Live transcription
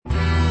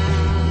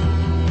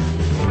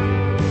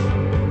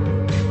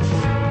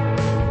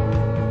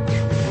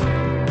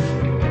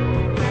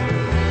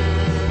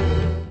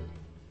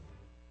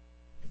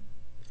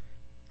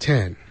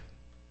10,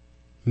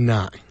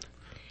 9,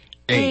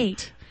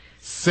 8,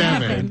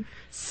 7,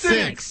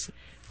 6,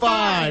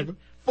 5,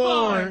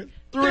 4,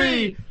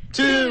 3,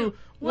 2,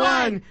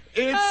 1.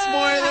 It's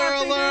spoiler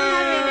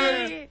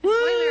alert!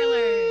 Spoiler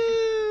alert!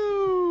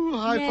 Woo!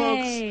 Hi,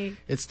 Yay.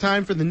 folks. It's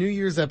time for the New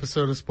Year's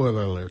episode of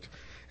Spoiler Alert.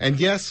 And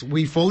yes,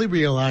 we fully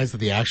realize that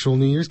the actual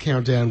New Year's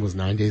countdown was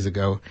 9 days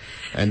ago.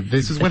 And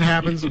this is what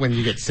happens when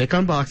you get sick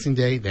on Boxing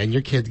Day, then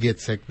your kids get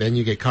sick, then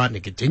you get caught in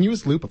a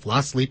continuous loop of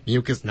lost sleep,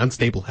 mucus, and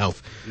unstable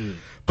health.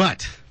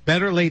 But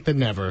better late than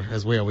never,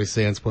 as we always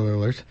say on Spoiler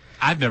Alert.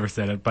 I've never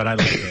said it, but I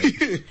like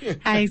it.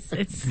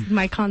 It's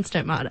my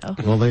constant motto.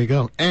 Well, there you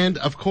go. And,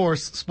 of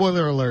course,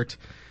 spoiler alert,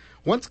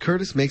 once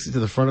Curtis makes it to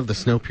the front of the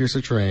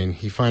Snowpiercer train,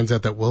 he finds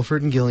out that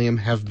Wilford and Gilliam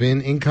have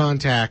been in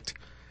contact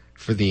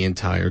for the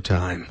entire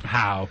time.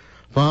 How?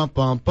 Bum,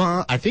 bum,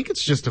 bum. I think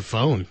it's just a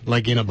phone,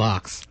 like in a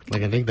box.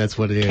 Like, I think that's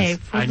what it is. Okay,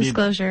 full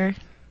disclosure.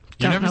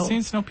 You've never know. seen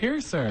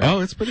Snowpiercer?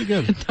 Oh, it's pretty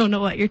good. Don't know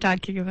what you're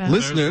talking about.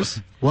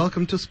 Listeners,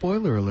 welcome to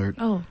Spoiler Alert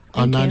Oh,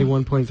 on thank you.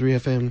 91.3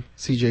 FM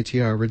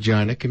CJTR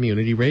Regina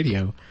Community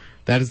Radio.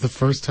 That is the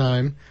first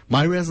time.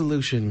 My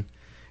resolution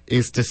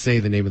is to say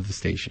the name of the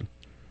station.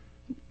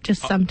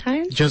 Just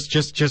sometimes?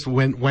 Just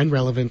when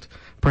relevant,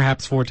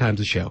 perhaps 4 times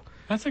a show.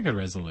 That's a good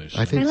resolution.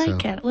 I think I so.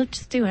 like it. Let's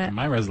just do it.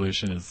 My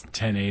resolution is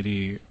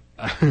 1080.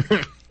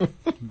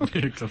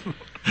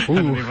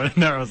 Ooh,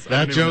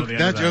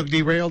 that joke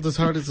derailed as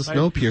hard as the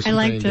Snowpiercer. I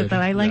liked train it, though.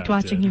 I liked Yeah, it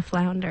watching did. you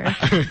flounder.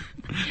 I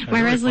My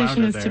really resolution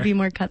floundered is to there. be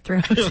more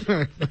cutthroat.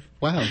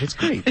 Wow, that's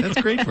great. That's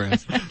great for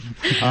us.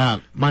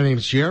 My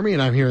name's Jeremy,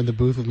 and I'm here in the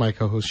booth with my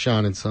co-hosts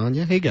Sean and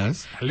Sonia. Hey,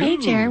 guys. Hello. Hey,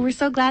 Jared, we're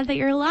so glad that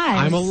you're alive.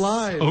 I'm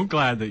alive. So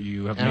glad that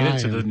you have made it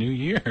to the new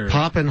year.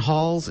 Popping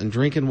halls and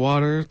drinking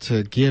water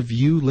to give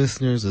you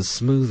listeners a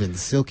smooth and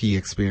silky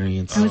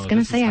experience. I was going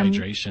this to say, is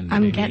hydration,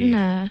 I'm baby.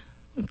 getting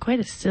quite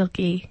a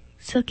silky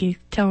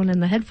tone in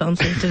the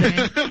headphones here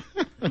today.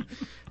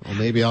 Well,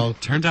 maybe I'll...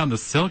 Turn down the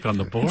silk on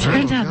the board.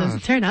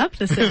 Turn up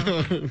the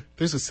silk.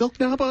 There's a silk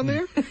knob on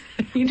there?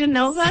 You didn't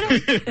know about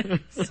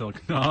it?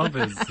 Silk knob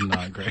is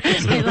not great.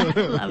 I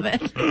love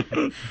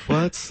it.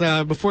 Well, it's,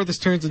 before this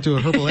turns into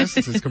a Herbal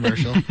Essences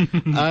commercial,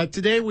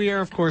 today we are,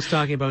 of course,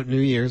 talking about New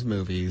Year's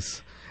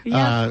movies.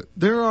 Yeah.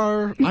 There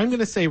are, I'm going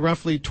to say,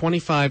 roughly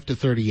 25 to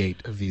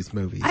 38 of these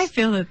movies. I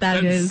feel that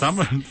And is some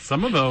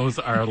of those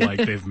are like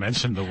they've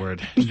mentioned the word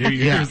New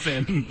Year's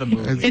in the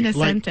movie. in a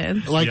like,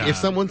 sentence. Like Yeah. if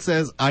someone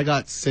says, I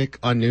got sick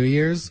on New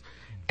Year's,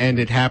 and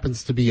it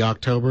happens to be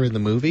October in the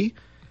movie,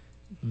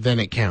 then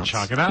it counts.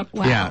 Chalk it up.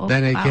 Wow. Yeah,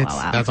 then it Wow, gets,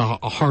 wow, wow. that's a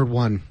hard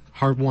one.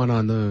 Hard one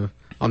on the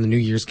New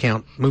Year's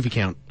movie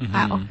count.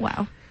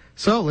 Wow.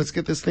 So let's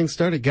get this thing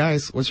started.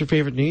 Guys, what's your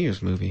favorite New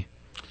Year's movie?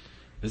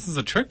 This is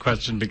a trick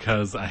question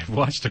because I've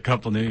watched a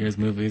couple New Year's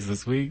movies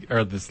this week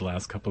or this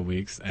last couple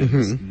weeks,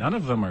 and none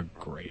of them are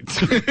great.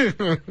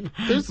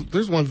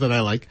 There's ones that I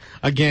like.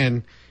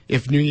 Again,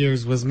 if New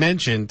Year's was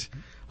mentioned,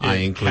 I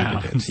It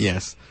included counts. it.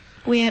 Yes.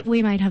 We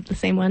might have the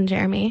same one,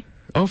 Jeremy.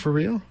 Oh, for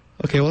real?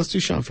 Okay, well, let's do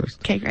Sean first.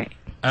 Okay, great.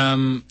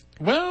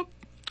 Well,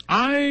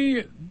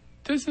 I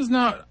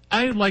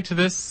liked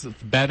this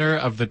better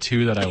of the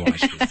two that I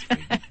watched this week.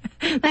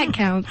 That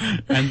counts.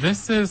 And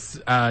this is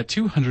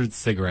 200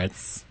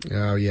 Cigarettes.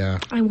 Oh, yeah.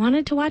 I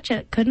wanted to watch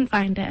it, couldn't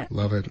find it.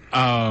 Love it.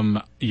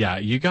 Yeah,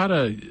 you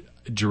gotta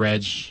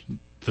dredge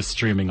the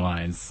streaming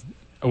lines.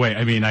 Oh, wait,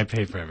 I mean, I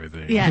pay for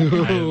everything. Yeah.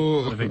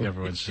 I think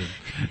everyone should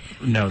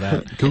know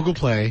that. Google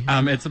Play.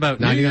 It's about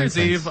New 99 Year's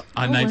cents. Eve on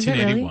Oh, was it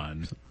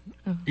 1981.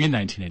 In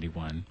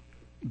 1981.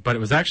 But it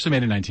was actually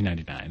made in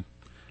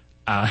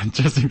 1999.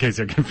 Just in case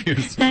you're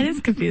confused. That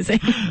is confusing.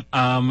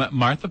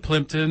 Martha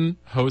Plimpton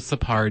hosts a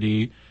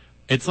party.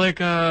 It's like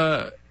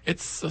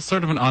it's a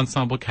sort of an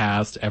ensemble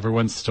cast.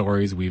 Everyone's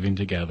stories weaving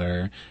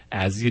together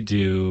as you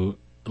do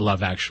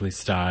Love Actually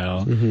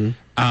style.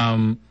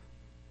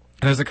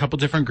 There's a couple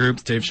different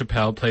groups. Dave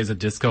Chappelle plays a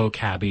disco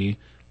cabbie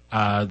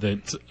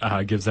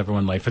that gives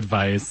everyone life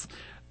advice.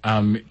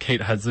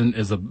 Kate Hudson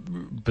is a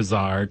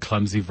bizarre,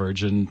 clumsy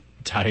virgin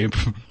type.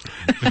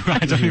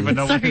 I don't even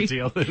know what the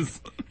deal is.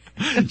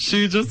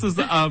 She just is.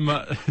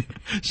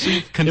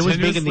 She was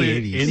big in the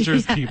continuously 80s.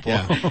 injures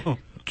people.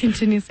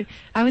 Continuously.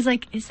 I was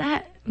like, is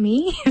that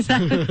me? Is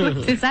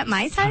that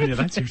my type? Yeah,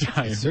 that's your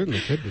type. It certainly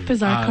could be.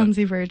 Bizarre,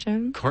 clumsy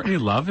virgin. Courtney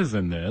Love is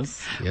in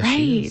this. Yes, she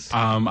Right. is.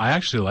 I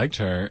actually liked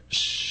her.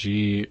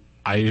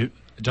 I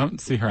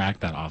don't see her act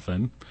that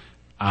often.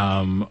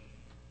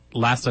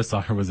 Last I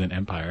saw her was in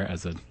Empire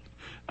as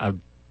a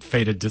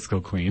faded disco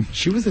queen.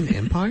 She was in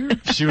Empire?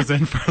 She was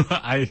in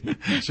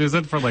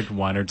for like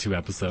 1 or 2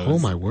 episodes. Oh,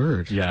 my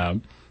word. Yeah.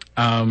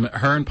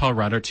 Her and Paul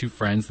Rudd are two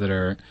friends that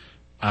are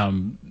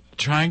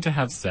trying to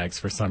have sex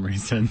for some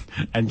reason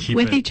and keep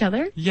With it, each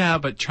other? Yeah,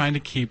 but trying to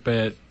keep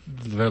it.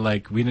 They're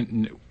like,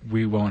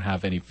 we won't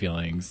have any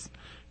feelings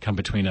come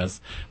between us.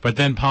 But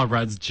then Paul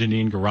Rudd's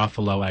Janine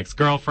Garofalo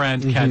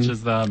ex-girlfriend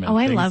catches them. And Oh,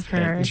 I things love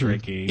her. get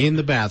tricky. In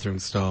the bathroom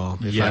stall,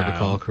 if I Yeah.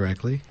 recall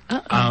correctly.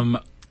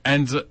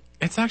 And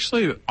It's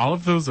actually, all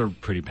of those are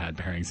pretty bad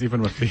pairings,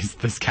 even with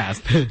this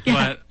cast.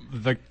 But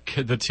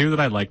the two that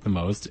I like the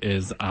most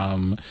is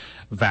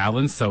Val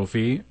and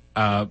Sophie,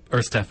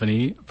 or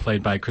Stephanie,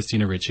 played by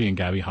Christina Ricci and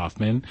Gabby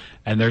Hoffman.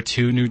 And they're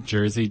two New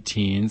Jersey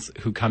teens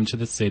who come to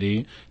the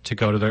city to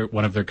go to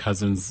one of their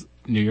cousins'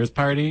 New Year's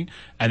party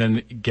and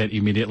then get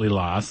immediately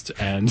lost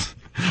and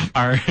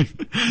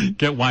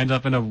get wind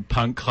up in a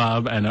punk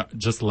club and are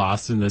just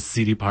lost in this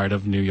seedy part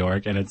of New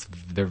York, and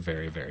they're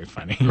very, very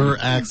funny. Her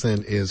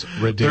accent is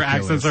ridiculous. Their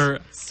accents are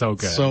so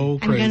good. So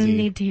I'm crazy. gonna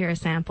need to hear a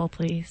sample,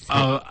 please.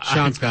 Oh,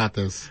 Sean's got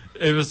this.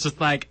 it was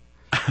just like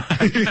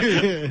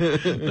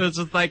it was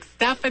just like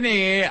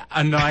Stephanie.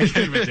 No, I can't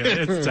even do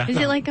it. Is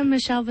it like a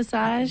Michelle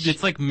Visage?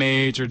 It's like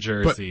major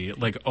Jersey,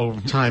 like over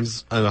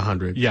Times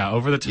 100. yeah,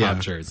 over the top Yeah.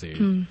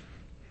 Jersey.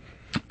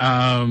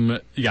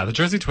 Yeah, the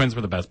Jersey Twins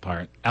were the best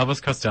part.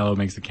 Elvis Costello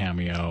makes a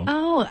cameo.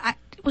 Oh,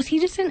 was he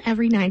just in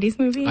every 90s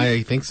movie?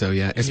 I think so,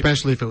 yeah.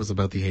 Especially if it was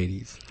about the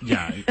 80s.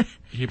 Yeah,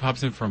 he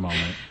pops in for a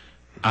moment.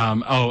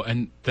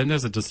 And then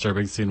there's a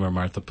disturbing scene where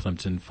Martha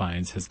Plimpton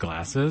finds his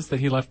glasses that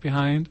he left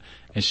behind,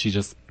 and she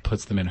just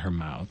puts them in her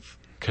mouth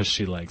because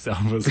she likes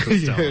Elvis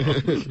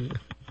Costello.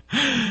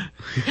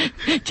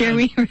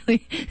 Jeremy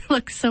really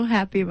looks so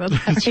happy about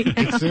that right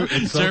now.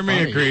 It's so Jeremy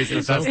funny. agrees that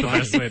It's so that's the funny.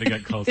 best way to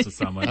get close to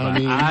someone. I but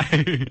mean,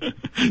 I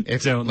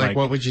If, don't like,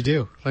 what would you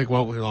do? Like,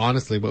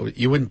 honestly,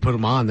 you wouldn't put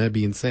them on. That'd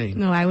be insane.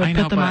 No, I would I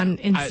know, put them but on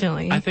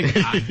instantly. I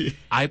think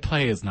I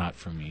play is not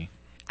for me.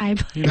 I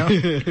You know,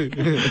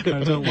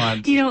 I don't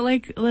want. You don't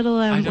like little,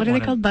 don't what are they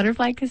wanna- called?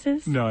 Butterfly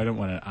kisses? No, I don't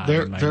want an eye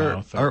There in my there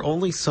mouth. are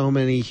only so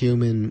many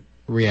human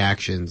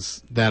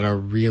reactions that are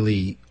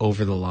really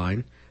over the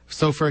line.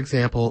 So, for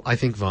example, I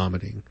think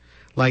vomiting.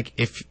 Like,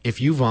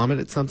 if you vomit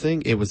at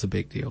something, it was a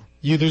big deal.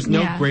 There's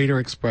no Yeah. greater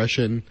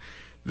expression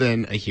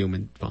than a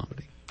human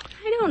vomiting.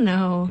 I don't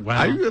know.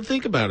 Well,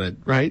 Think about it,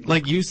 right?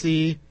 Like, you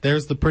see,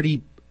 there's the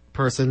pretty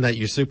person that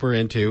you're super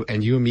into,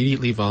 and you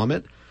immediately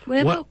vomit.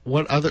 What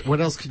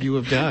What else could you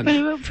have done? What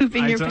about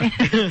pooping I your don't-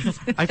 pants?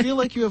 I feel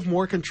like you have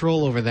more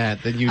control over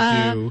that than you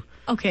do.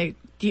 Okay,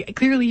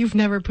 clearly you've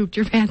never pooped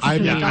your pants. as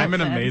an yeah, adult I'm an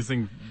then.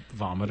 amazing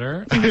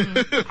vomiter.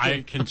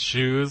 I can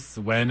choose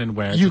when and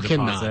where You to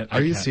cannot. deposit.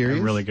 Are you I'm serious?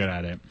 really good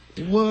at it.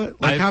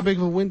 What? Like, I've- how big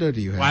of a window do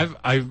you have?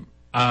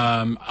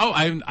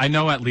 I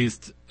know at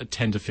least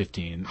 10 to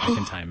 15. I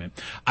can time it.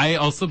 I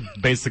also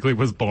basically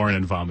was born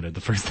and vomited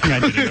the first thing I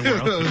did in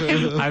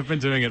the world. I've been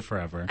doing it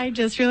forever. I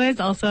just realized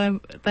also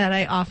that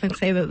I often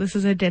say that this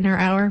is a dinner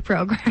hour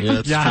program. Yeah,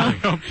 that's Yeah, I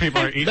true. hope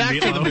people are eating Back to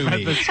the meatloaf at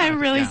movie. this I'm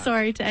really yeah.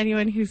 sorry to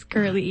anyone who's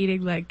currently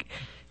eating like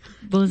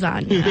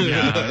lasagna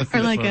Yeah,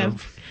 or like sort a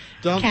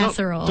of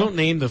casserole. Don't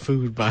name the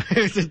food by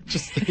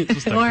just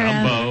a or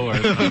gumbo or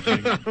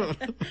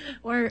something.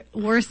 or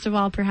worst of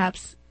all,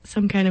 perhaps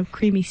some kind of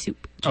creamy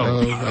soup,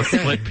 Oh, Oh, a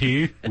split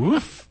pea.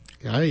 Woof.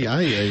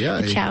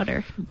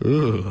 chowder.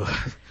 Ooh.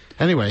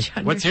 Anyway,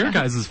 What's your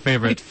guys'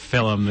 favorite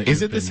film? That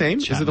is you've it the been same?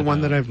 Is it chatting the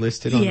one that about? I've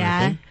listed on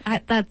Yeah, the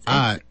thing?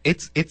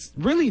 that's. It's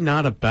really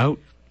not about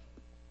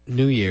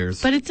New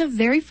Year's. But it's a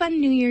very fun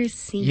New Year's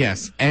scene.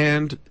 Yes,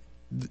 and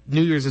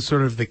New Year's is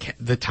sort of the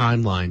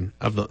timeline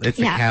of it's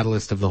the Yeah.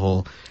 catalyst of the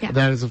whole. Yeah.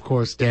 That is, of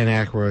course, Dan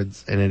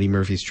Aykroyd's and Eddie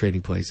Murphy's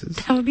Trading Places.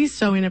 That would be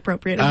so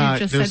inappropriate if you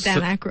just there's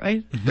said Dan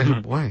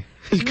Aykroyd. Why?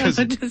 No,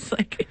 just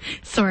like,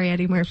 sorry,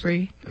 Eddie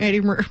Murphy.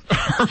 Eddie Murphy.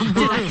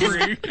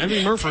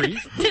 Eddie Murphy.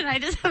 Did I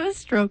just have a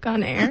stroke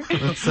on air?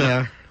 That's what's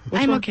I'm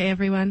wrong? okay,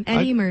 everyone.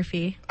 Eddie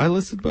Murphy. I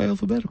listed by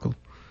alphabetical.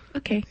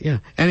 Okay. Yeah.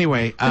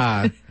 Anyway,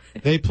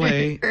 they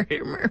play.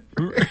 Eddie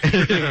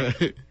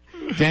Murphy.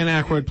 Dan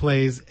Aykroyd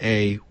plays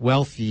a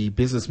wealthy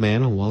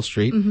businessman on Wall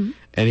Street. Mm-hmm.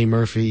 Eddie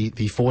Murphy,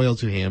 the foil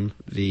to him,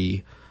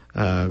 the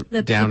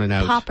down and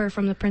out. Popper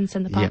from The Prince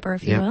and the Pauper,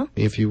 if you will.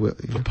 If you will.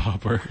 The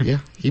Popper. Yeah,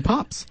 he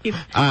pops. Keeps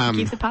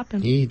it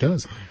popping. He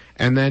does.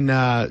 And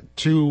then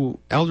two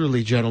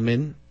elderly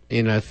gentlemen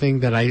in a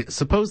thing that I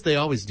suppose they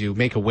always do,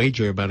 make a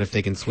wager about if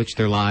they can switch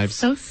their lives.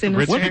 So Rich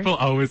sinister. people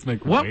always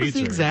make What wagers. was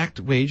the exact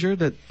wager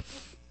that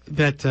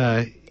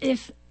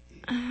If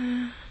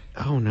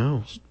oh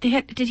no.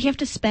 did he have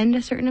to spend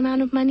a certain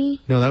amount of money?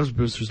 No, that was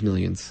Brewster's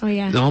Millions. Oh,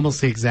 yeah.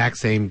 Almost the exact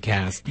same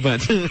cast,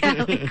 but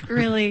Like,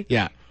 really?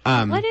 yeah.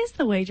 What is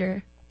the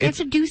wager? They have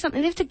to do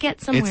something. They have to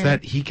get somewhere. It's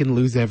that he can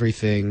lose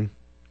everything,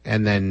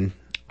 and then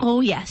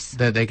Oh yes.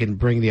 that they can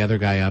bring the other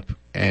guy up,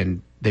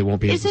 and they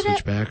won't be able Is to it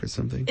switch a- back or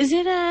something. Is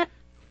it a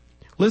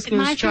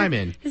Listeners, chime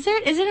in. Is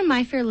it a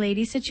My Fair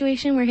Lady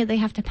situation where they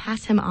have to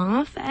pass him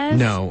off as?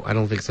 No, I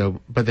don't think so.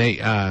 But they,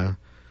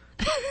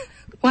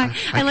 Why?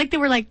 I like they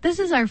were like, this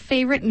is our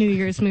favorite New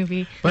Year's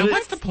movie. but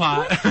What's the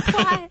plot?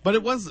 Why? but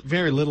it was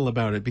very little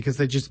about it because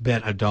they just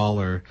bet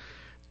 $1.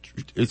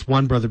 It's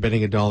one brother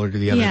betting $1 to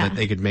the other Yeah. that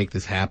they could make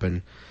this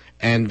happen,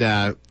 and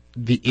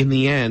in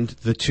the end,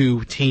 the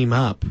two team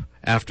up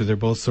after they're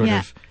both sort Yeah.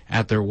 of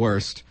at their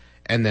worst,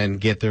 and then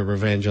get their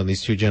revenge on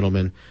these two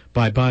gentlemen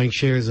by buying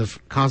shares of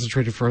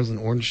concentrated frozen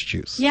orange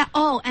juice. Yeah.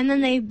 Oh, and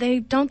then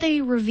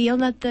they reveal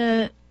that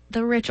the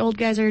rich old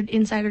guys are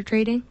insider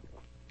trading.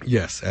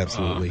 Yes, Oh,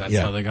 absolutely. that's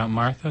how they got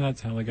Martha.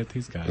 That's how they got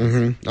these guys.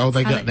 Oh,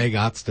 they How got they-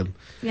 them.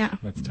 Yeah.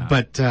 That's tough.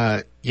 But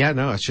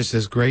it's just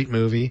this great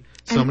movie.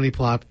 So And- many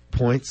plot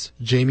points.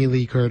 Jamie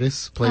Lee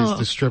Curtis plays Oh.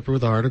 the stripper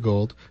with the heart of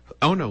gold.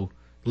 Oh no,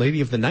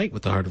 Lady of the Night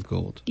with the heart of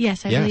gold.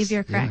 Yes, I believe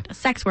you're correct. A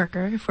sex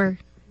worker, if we're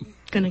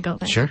going to go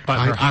there. Sure. But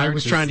her I heart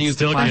was is trying to use the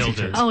still classic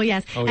gilded. terms. Oh,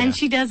 yes. Oh, yeah. And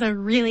she does a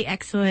really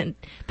excellent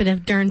bit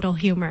of dirndl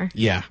humor.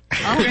 Yeah. Oh,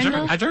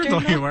 I don't know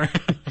humor.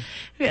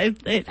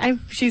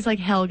 She's like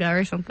Helga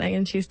or something,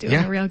 and she's doing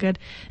Yeah. it real good.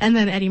 And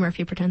then Eddie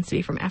Murphy pretends to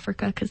be from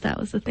Africa, because that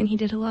was the thing he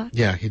did a lot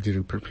Yeah, he did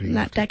it pretty in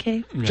that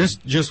decade.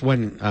 Just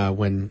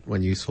when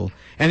useful.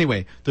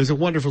 Anyway, there's a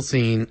wonderful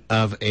scene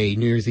of a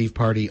New Year's Eve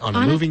party on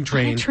a moving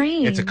train. On a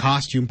train. It's a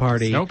costume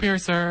party.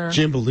 Snowpiercer.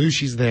 Jim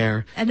Belushi's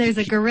there. And there's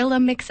a gorilla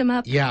mix him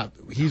up. Yeah,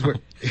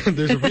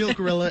 there's a real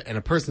gorilla and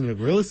a person in a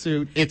gorilla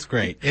suit. It's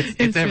great. It's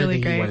It's everything really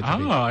you great. want it to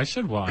be. Oh, I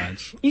should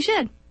watch. You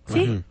should.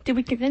 See? Did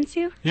we convince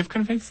you? You've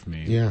convinced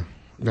me. Yeah.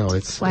 No,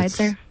 it's Why it's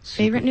our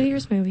favorite New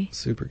Year's movie.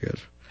 super good.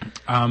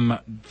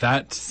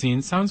 That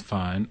scene sounds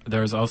fun.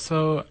 There's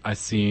also a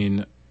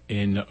scene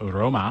in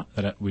Roma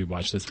that we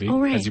watched this week, Oh,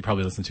 right. as you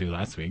probably listened to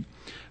last week.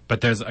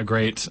 But there's a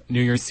great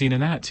New Year's scene in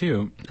that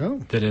too. Oh.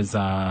 That is,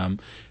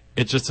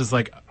 it just is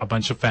like a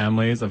bunch of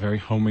families, a very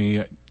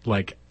homey,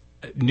 like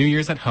New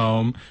Year's at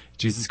home,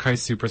 Jesus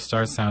Christ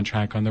Superstar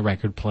soundtrack on the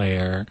record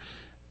player,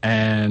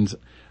 and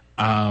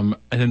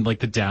then like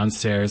the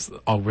downstairs,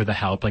 all where the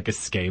help like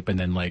escape and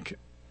then like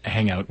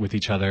hang out with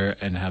each other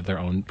and have their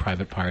own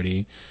private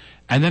party.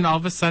 And then all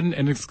of a sudden,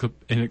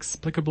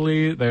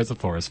 inexplicably, there's a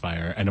forest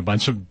fire, and a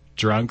bunch of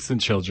drunks and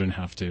children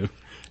have to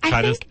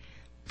try to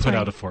put sorry.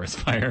 out a forest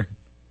fire.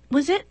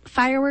 Was it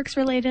fireworks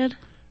related?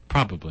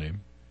 Probably.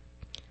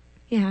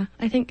 Yeah,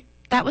 I think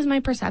that was my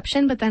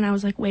perception, but then I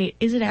was like, wait,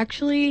 is it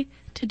actually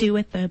to do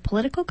with the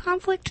political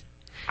conflict?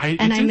 It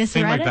And I didn't seem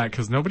misread like it? that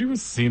because nobody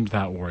seemed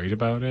that worried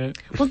about it.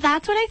 Well,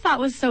 that's what I thought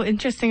was so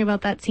interesting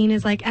about that scene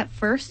is like at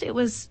first there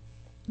was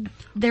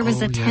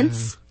Oh, a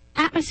tense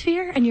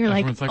atmosphere and you're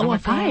Everyone's like, like, oh, my a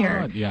fire.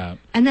 God. Yeah.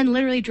 And then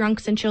literally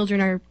drunks and children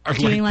are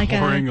doing like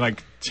pouring a,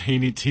 like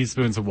teeny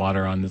teaspoons of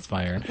water on this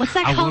fire. what's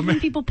that A called woman- when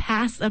people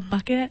pass a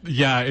bucket?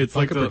 Yeah, it's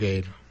Like like a the,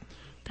 brigade.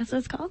 That's what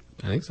it's called?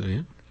 I think so,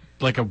 yeah.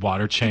 like a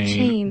water chain.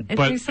 Chain. But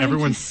There's something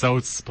everyone's just- so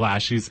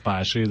splashy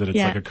that it's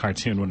Yeah. like a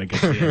cartoon when it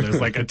gets to the end.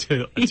 There's like a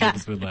Yeah.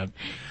 tablespoon left.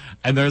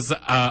 And there's an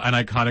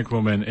iconic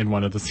woman in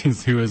one of the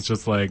scenes who is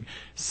just like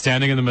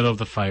standing in the middle of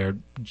the fire,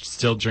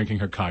 still drinking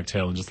her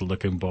cocktail and just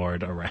looking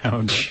bored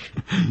around.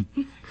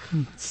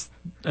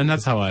 And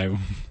that's how I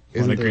want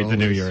Isn't to there greet the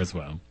new always- year as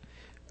well.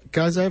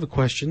 Guys, I have a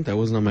question that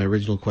wasn't on my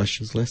original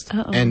questions list.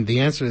 Uh-oh. And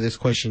the answer to this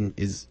question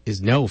is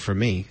no for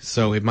me.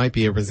 So it might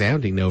be a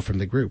resounding no from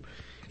the group.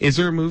 Is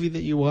there a movie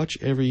that you watch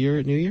every year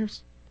at New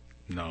Year's?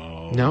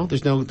 No. No?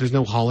 There's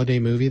no holiday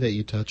movie that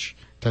you touch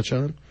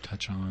on?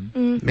 Touch on.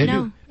 Maybe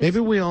No. maybe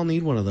we all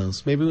need one of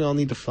those. Maybe we all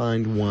need to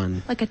find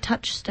one. Like a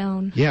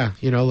touchstone. Yeah,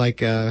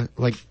 like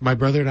my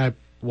brother and I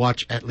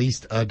watch at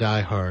least a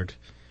Die Hard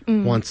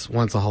once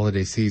a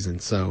holiday season.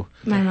 So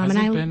My mom and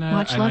Hasn't I been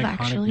watch an Love iconic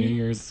Actually. New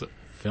Year's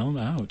film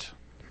out.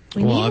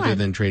 We well, need other one.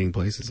 than Trading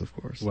Places, of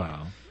course.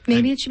 Wow.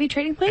 Maybe it should be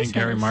Trading Places. And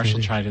Gary Marshall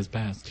tried his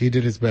best. He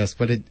did his best,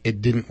 but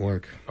it didn't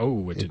work.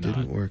 Oh, it It did didn't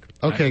not. work.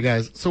 Okay,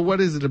 guys. So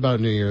what is it about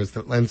New Year's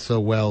that lends so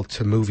well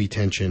to movie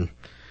tension?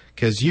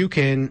 Because you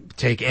can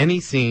take any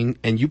scene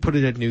and you put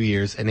it at New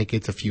Year's and it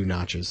gets a few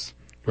notches,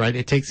 right?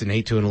 It takes an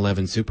 8 to an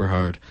 11 super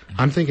hard.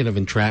 I'm thinking of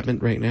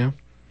Entrapment right now.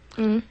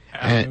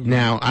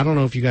 Now, I don't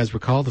know if you guys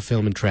recall the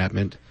film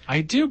Entrapment.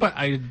 I do, but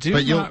I do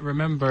But you'll- not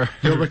remember.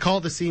 You'll recall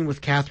the scene with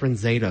Catherine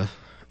Zeta.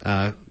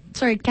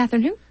 Sorry,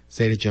 Catherine who?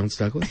 Zeta Jones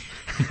Douglas.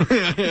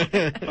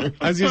 I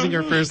was using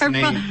her first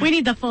name. We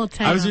need the full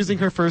title. I was using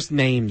her first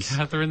names.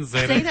 Catherine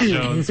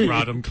Zeta-Jones,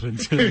 Rodham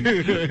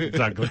Clinton,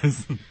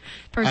 Douglas.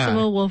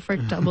 Percival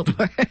Wulfric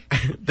Dumbledore.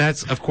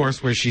 That's, of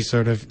course, where she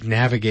sort of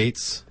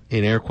navigates,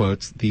 in air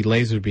quotes, the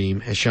laser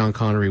beam as Sean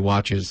Connery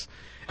watches.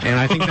 And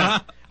I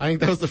think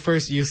that was the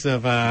first use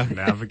of,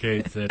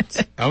 Navigates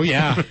it. oh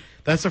yeah.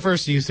 That's the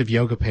first use of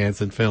yoga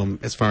pants in film,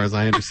 as far as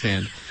I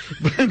understand.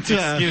 But,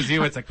 Excuse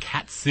you, it's a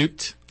cat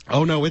suit.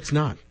 oh no, it's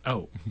not.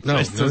 Oh. No,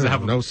 It doesn't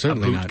have a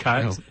certainly boot not.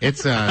 cut. No.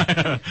 It's,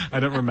 I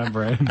don't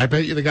remember it. I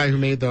bet you the guy who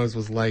made those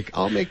was like,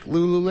 I'll make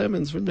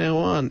Lululemons from now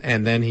on.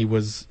 And then he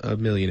was a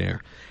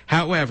millionaire.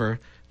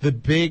 However, the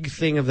big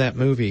thing of that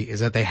movie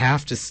is that they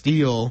have to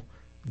steal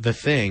the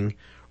thing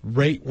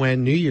right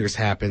when New Year's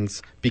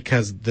happens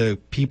because the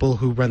people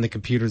who run the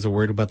computers are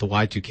worried about the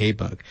Y2K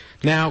bug.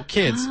 Now,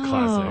 kids,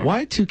 Classic.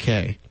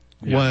 Y2K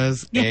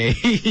was a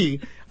Please thing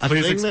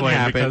that explain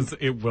happened. because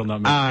it will not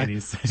make any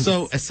sense.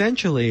 So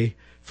essentially,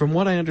 from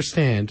what I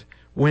understand,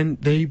 when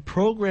they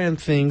program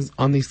things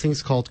on these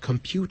things called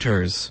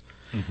computers,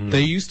 they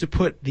used to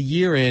put the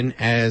year in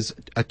as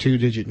a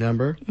 2-digit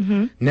number.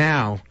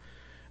 Now,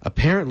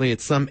 apparently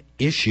it's some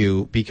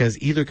issue because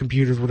either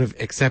computers would have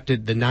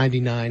accepted the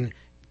 99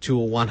 to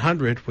a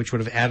 100, which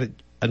would have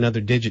added another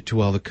digit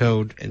to all the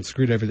code and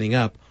screwed everything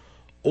up,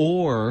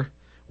 or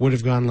would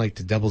have gone like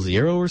to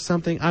 00 or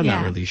something. I'm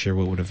not Yeah. really sure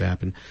what would have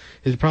happened.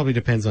 It probably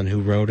depends on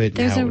who wrote it.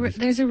 There's and how a it would have-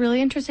 there's a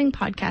really interesting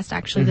podcast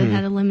actually that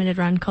had a limited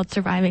run called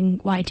Surviving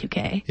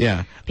Y2K.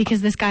 yeah.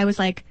 Because this guy was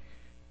like,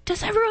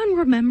 "Does everyone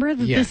remember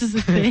that Yes. this is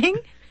a thing?"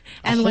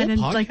 And A went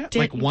whole and podcast? did,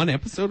 like one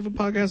episode of a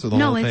podcast or the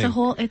no, whole it's thing? a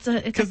whole it's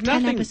like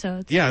 10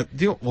 episodes. Yeah.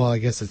 Well, I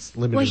guess it's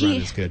limited Well,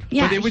 run is good.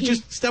 yeah, but it would he-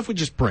 just stuff would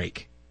just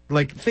break.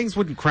 Like things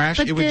wouldn't crash.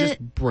 But It would the- just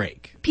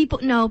break.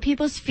 People's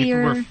People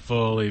fear were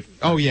fully.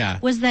 Oh yeah.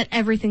 was that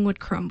everything would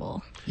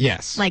crumble,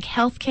 Yes. like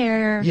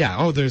healthcare. Yeah.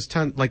 Oh, there's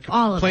like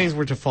All of planes it.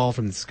 were to fall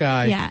from the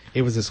sky. Yeah.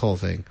 It was this whole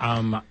thing.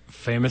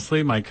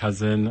 Famously, my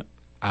cousin,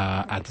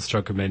 at the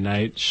stroke of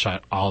midnight,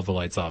 shut all the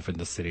lights off in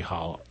the city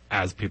hall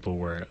as people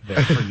were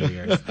there for New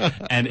Year's,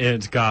 and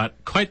it got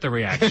quite the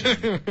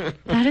reaction.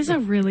 That is a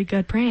really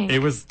good prank. It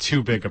was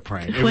too big a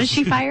prank. It was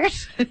she fired?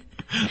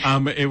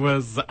 It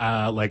was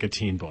like a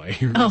teen boy.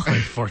 He was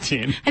like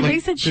 14. I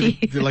think said she.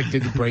 Did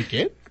it break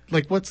it?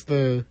 Like, what's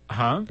the?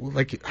 Huh?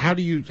 Like, how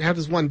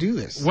does one do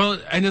this? Well,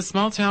 in a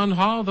small town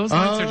hall, those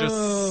lights are Oh.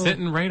 just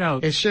sitting right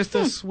out. It's just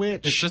a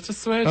switch. It's just a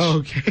switch. Oh,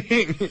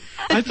 okay.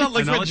 I thought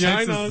like And all it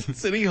takes Regina is-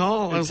 City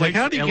Hall. I It was like,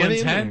 takes how do you ill get in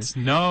intent?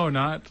 there? No,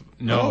 not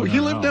no. Oh, no, he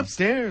lived no.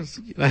 upstairs.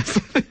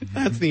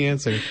 That's the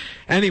answer.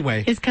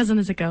 Anyway, His cousin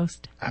is a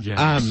ghost.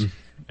 Yeah. um,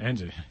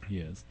 and he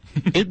is.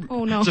 it,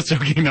 Oh no! Just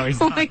joking. No,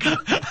 he's Oh not. my god!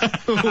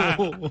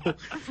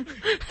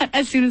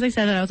 As soon as I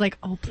said it, I was like,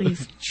 "Oh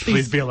please,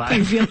 Please be alive.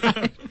 Please be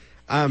alive."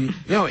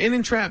 no, in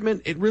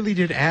Entrapment, it really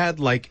did add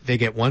like they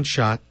get one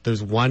shot.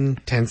 There's one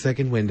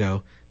 10-second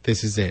window.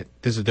 This is it.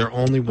 This is their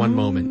only one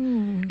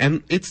moment.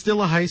 And it's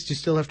still a heist. You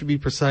still have to be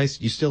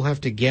precise. You still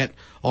have to get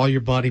all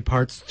your body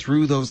parts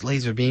through those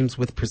laser beams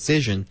with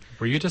precision.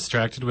 Were you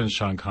distracted when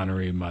Sean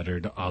Connery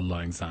muttered "Auld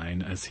Lang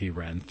Syne" as he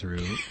ran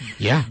through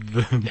Yeah.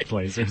 the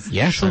blazers?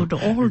 Yes. So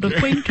the old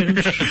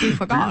acquaintance we I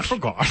forgot.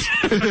 forgot.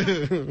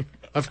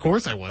 Of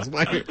course I was.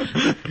 It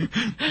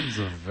was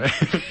a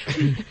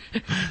very-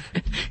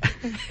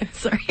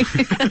 Sorry,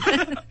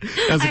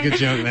 That's a good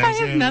joke. I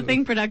have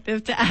nothing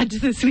productive to add to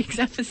this week's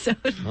episode.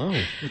 Oh.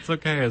 It's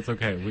okay. It's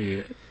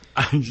okay.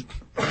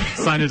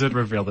 Sina did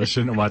reveal they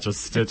shouldn't watch a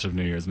stitch of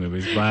New Year's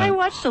movies, but I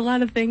watched a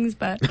lot of things,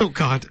 but Oh,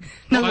 God.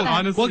 No, but but-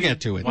 honestly, We'll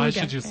get to it. Why We'll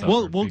should get you there.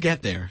 suffer? We'll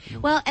get there.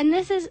 well, and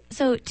this is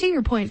so. To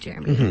your point,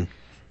 Jeremy,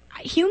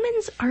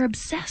 humans are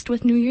obsessed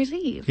with New Year's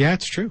Eve. Yeah,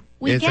 it's true.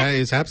 We It's, get-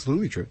 it's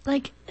absolutely true.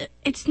 Like,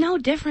 it's no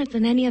different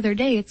than any other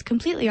day. It's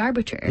completely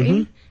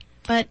arbitrary.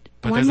 But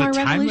But one there's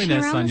more a revolution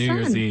timeliness around on the New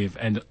Year's sun. Eve,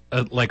 and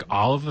like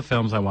all of the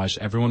films I watched,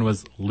 everyone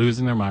was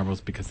losing their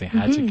marbles because they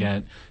had Mm-hmm. to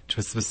get to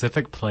a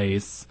specific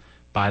place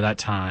by that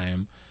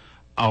time,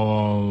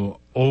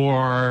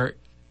 or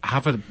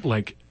have a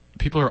like.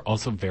 People are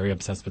also very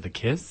obsessed with a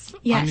kiss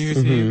Yes. on New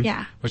Year's Eve,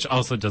 Yeah. which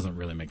also doesn't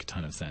really make a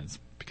ton of sense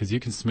because you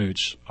can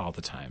smooch all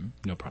the time,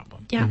 no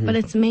problem. Yeah, but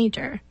it's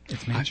major.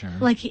 It's major.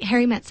 Like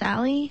Harry Met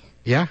Sally.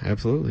 Yeah,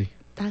 absolutely.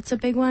 That's a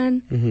big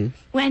one.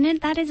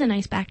 That is a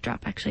nice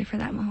backdrop, actually, for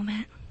that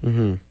moment.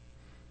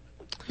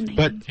 Mm-hmm.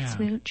 But- Yeah,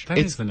 smooch. that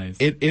is the nice.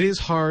 It is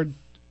hard.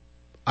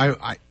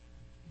 I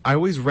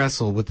always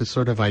wrestle with the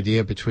sort of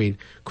idea between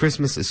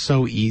Christmas is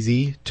so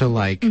easy to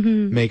like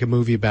make a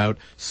movie about,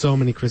 so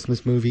many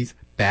Christmas movies,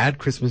 bad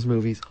Christmas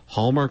movies,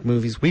 Hallmark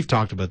movies. We've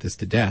talked about this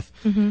to death.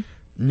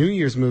 New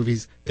Year's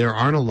movies, there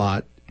aren't a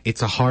lot.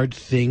 It's a hard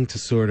thing to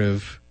sort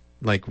of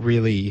like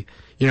really,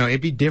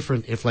 it'd be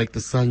different if like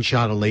the sun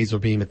shot a laser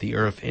beam at the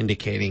earth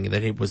indicating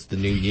that it was the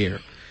new year.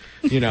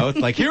 It's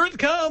like, here it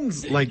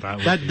comes. Like That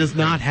would that be does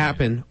not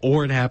happen,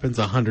 or it happens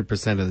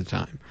 100% of the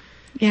time.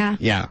 Yeah.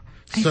 Yeah.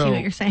 I see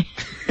what you're saying.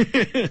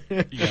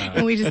 yeah.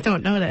 And we just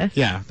don't notice.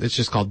 Yeah, it's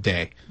just called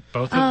day.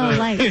 Both Oh, of the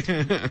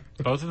light.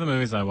 both of the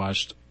movies I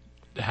watched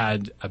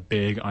had a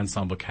big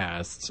ensemble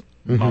cast,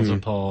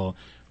 multiple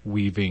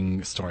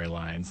weaving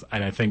storylines,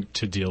 and I think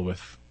to deal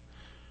with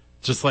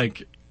just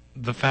like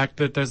the fact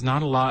that there's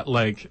not a lot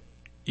like,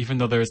 even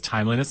though there is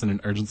timeliness and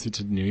an urgency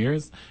to New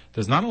Year's,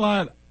 there's not a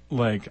lot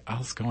like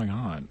else going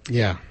on.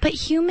 Yeah. But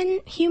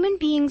human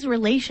beings'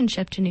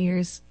 relationship to New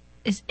Year's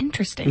is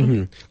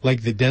interesting.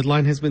 Like the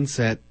deadline has been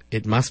set,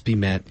 it must be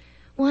met.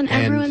 Well, and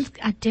And- everyone's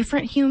a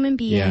different human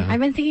being. Yeah. I've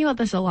been thinking about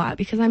this a lot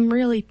because I'm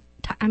really,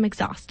 I'm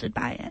exhausted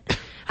by it.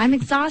 I'm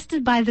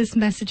exhausted by this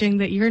messaging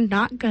that you're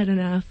not good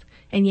enough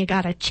and you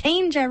gotta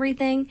change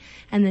everything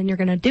and then you're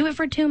gonna do it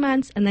for 2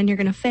 months and then you're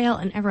gonna fail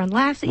and everyone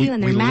laughs at you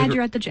and they're we mad liter-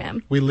 you're at the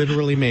gym. We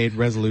literally made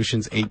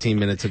resolutions 18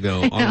 minutes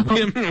ago on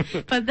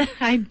But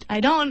I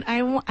don't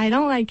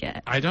like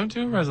it. I don't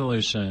do a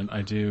resolution.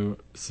 I do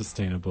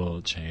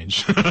sustainable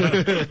change. Well,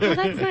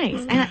 that's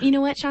nice. And you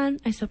know what, Sean?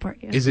 I support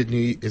you. Is it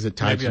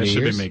tied Maybe to I New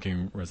should Year's? be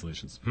making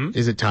resolutions.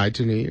 Is it tied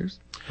to New Year's?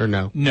 Or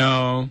no?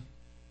 No.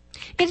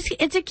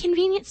 It's a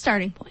convenient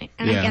starting point,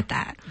 and Yeah. I get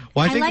that.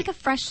 Well, I I think- like a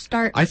fresh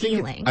start I think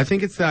feeling. I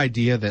think it's the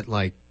idea that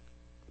like,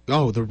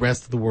 oh, the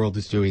rest of the world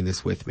is doing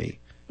this with me.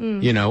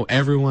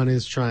 Everyone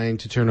is trying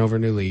to turn over a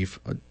new leaf,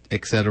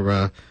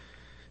 etc.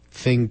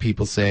 Thing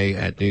people say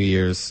at New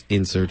Year's,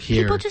 insert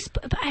here. People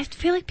but I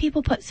feel like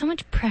people put so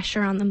much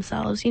pressure on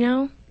themselves,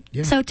 Yeah.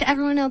 So to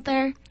everyone out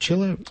there,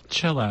 chill out.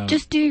 Chill out.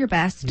 just do your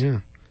best. Yeah.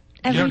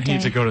 every You don't day.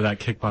 need to go to that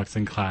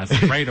kickboxing class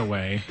right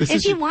away.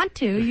 If you want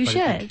to, you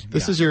should.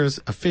 This is your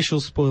official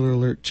spoiler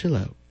alert. Chill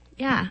out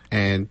Yeah.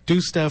 and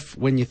do stuff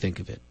when you think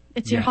of it.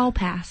 It's your Yeah. hall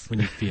pass. When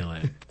you feel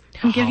it.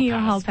 I'm giving you a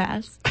hall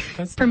pass.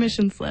 That's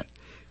Permission slip.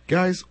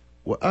 Guys,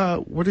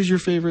 what is your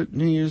favorite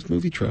New Year's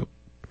movie trope?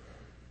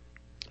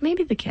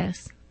 Maybe the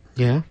kiss.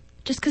 Yeah.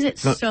 Just because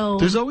it's No, so...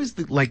 there's always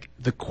the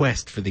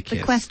quest for the kiss.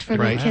 the quest for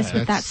right? the kiss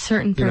with that That's-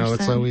 certain person. You know,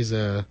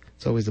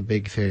 it's always a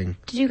big thing.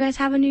 Did you guys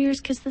have a New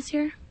Year's kiss this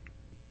year?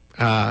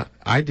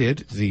 I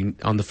did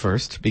on the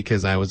 1st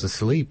because I was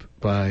asleep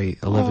by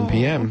 11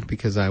 p.m.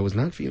 because I was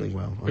not feeling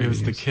well. on It was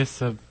New the Year's.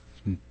 kiss of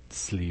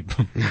sleep.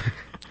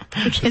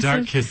 The kiss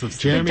Dark of... kiss of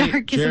sleep. Jeremy,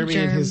 dark kiss of Jeremy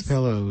and his germs.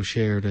 pillow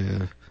shared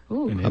An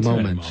Ooh. intimate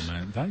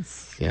moment.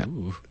 That's Yeah.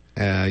 ooh.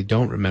 I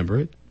don't remember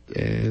it,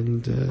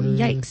 and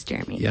Yikes,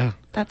 Jeremy. Yeah,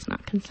 That's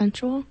not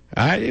consensual.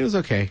 it was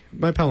okay.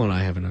 My pillow and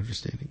I have an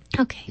understanding.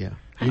 Okay. Yeah,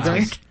 you That's guys.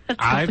 weird. That's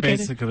I complicated.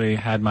 basically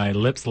had my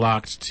lips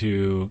locked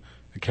to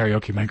a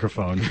karaoke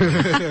microphone.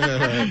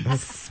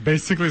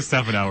 Basically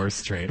 7 hours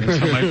straight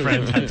until my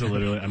friend had to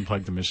literally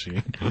unplug the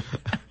machine.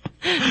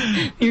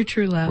 Your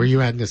true love. Were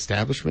you at an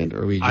establishment,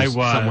 or were you I just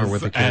was, somewhere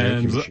with a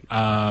karaoke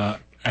machine?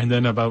 and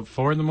then about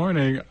 4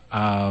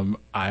 a.m,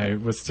 I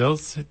was still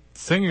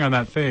singing on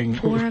that thing,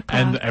 4 o'clock.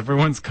 and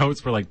everyone's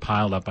coats were like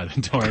piled up by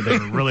the door. They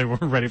really were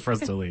ready for us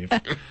to leave.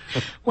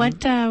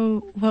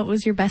 What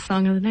was your best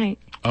song of the night?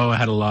 Oh, I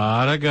had a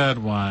lot of good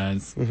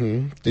ones.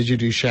 Did you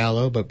do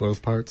shallow, but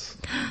both parts?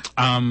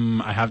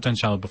 I have done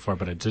shallow before,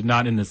 but I did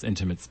not in this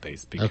intimate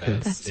space because Okay.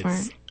 That's it's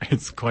smart.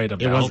 it's quite a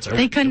was- belter.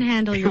 They couldn't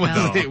handle your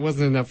belt. It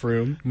wasn't enough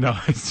room. No,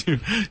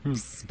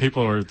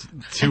 people were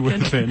too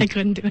within. I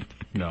couldn't do it.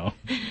 No.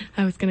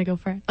 I was gonna go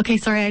for it. Okay,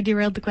 sorry, I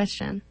derailed the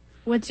question.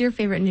 What's your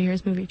favorite New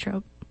Year's movie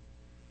trope?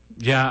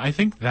 Yeah, I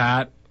think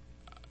that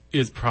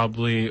is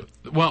probably,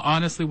 well,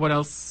 honestly, what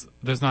else?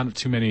 There's not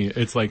too many.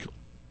 It's like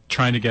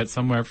trying to get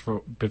somewhere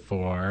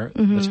before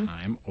the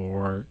time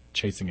or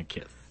chasing a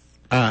kiss.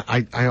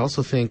 I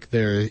also think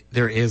there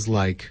is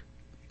like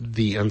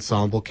the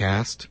ensemble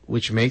cast,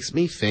 which makes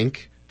me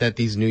think that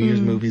these New Year's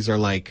movies are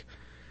like,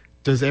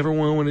 does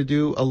everyone want to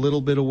do a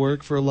little bit of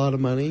work for a lot of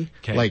money?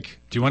 Okay. Like,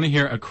 Do you want to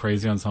hear a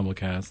crazy ensemble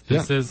cast?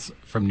 This Yeah. is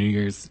from New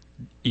Year's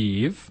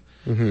Eve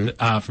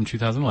from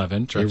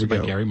 2011, directed by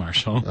go. Gary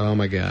Marshall. oh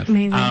my God.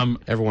 Amazing.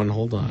 Everyone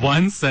hold on.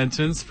 One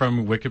sentence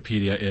from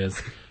Wikipedia is,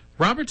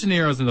 Robert De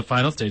Niro is in the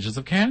final stages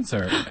of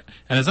cancer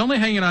and is only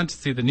hanging on to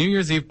see the New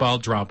Year's Eve ball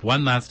drop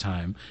one last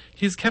time.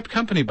 He's kept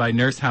company by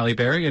Nurse Halle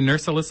Berry and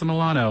Nurse Alyssa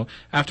Milano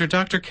after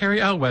Dr.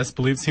 Carrie Elwes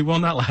believes he will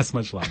not last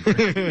much longer.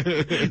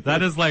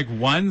 That is like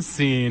one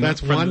scene. That's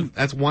from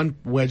that's one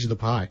wedge of the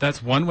pie.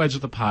 That's one wedge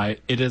of the pie.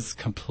 It is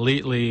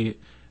completely,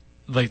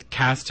 like,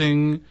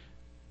 casting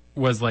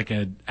was like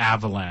an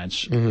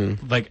avalanche.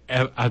 Like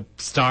a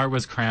star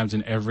was crammed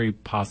in every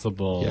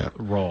possible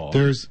role.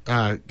 There's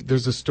a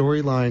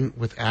storyline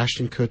with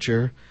Ashton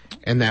Kutcher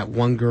and that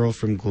one girl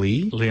from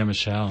Glee, Leah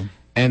Michelle.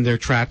 and they're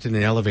trapped in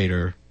an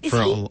elevator Is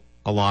for he-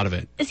 a lot of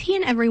it. Is he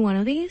in every one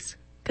of these?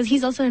 Because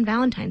he's also in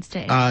Valentine's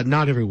Day.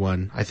 Not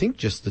everyone. I think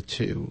just the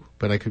two,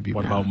 but I could be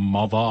What wrong. about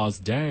Mother's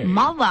Day?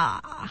 Mother.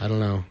 I don't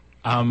know.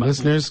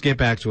 Listeners, get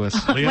back to us.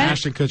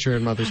 Ashton Kutcher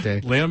and Mother's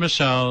Day. Leah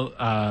Michelle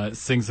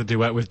sings a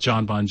duet with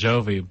John Bon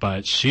Jovi,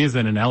 but she's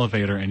in an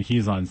elevator and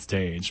he's on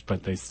stage,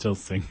 but they still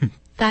sing.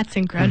 That's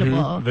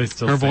incredible. They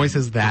still Her sing voice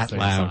is the that same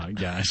loud. song.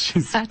 Yeah,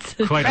 she's That's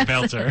quite a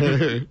impressive.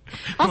 belter. You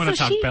Also, want to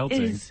talk she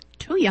belting? is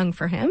too young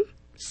for him,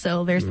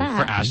 so there's For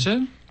that.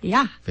 Ashton?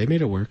 Yeah, They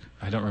made it work.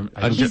 I don't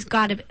remember. he's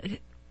got to be.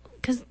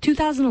 Because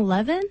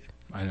 2011,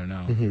 I don't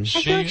know. I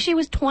feel like she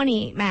was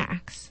 20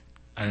 max.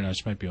 I don't know.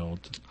 She might be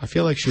old. I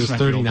feel like she was Might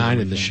be older 39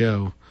 than in the we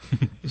show.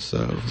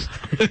 So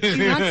She's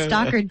not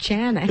stalkered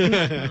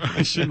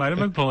Channing. She might have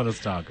been pulling a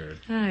stalker.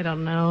 I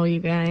don't know, you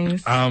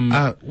guys.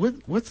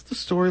 what's the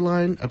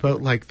storyline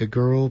about like the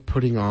girl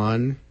putting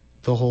on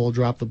the whole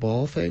drop the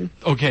ball thing?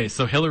 Okay,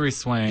 so Hilary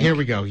Swank. Here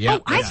we go. Yeah.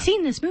 oh, I've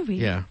seen this movie.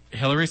 Yeah.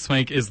 Hilary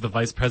Swank is the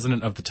vice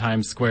president of the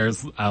Times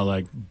Square's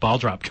like ball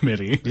drop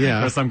committee.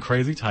 Yeah. Or some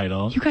crazy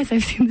title. You guys,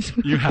 I've seen this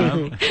movie. You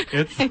have.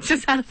 It's I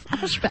just had a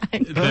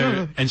flashback.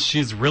 there, and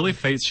she's really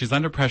she's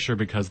under pressure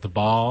because the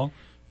ball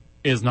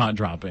is not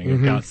dropping.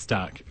 It got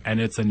stuck,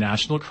 and it's a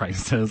national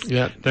crisis.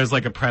 Yeah. There's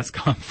like a press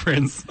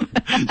conference.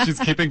 She's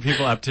keeping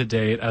people up to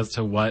date as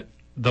to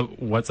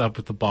what's up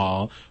with the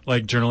ball.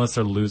 Like journalists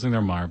are losing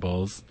their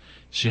marbles.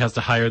 She has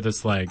to hire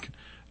this like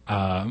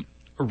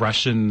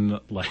Russian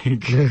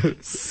like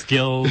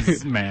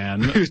skills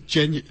man.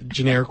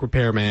 Generic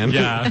repairman.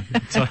 Yeah,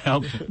 to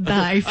help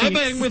Die I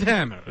bang with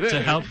hammer.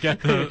 to help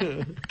get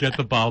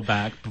the ball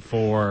back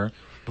before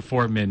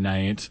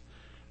midnight.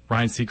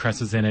 Ryan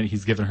Seacrest is in it.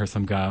 He's giving her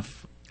some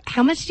guff.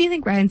 How much do you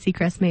think Ryan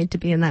Seacrest made to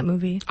be in that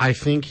movie? I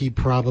think he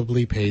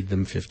probably paid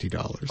them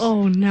 $50.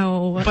 Oh,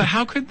 no. But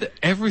how could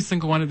every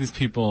single one of these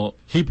people?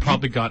 He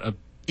probably got a.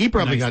 He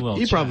probably nice got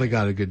little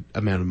got a good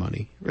amount of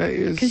money, right?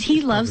 Because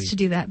he loves to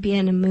do that, be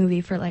in a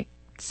movie for like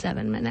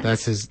 7 minutes.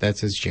 That's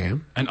his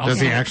jam. And Does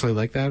he also- actually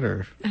like that,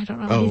 or I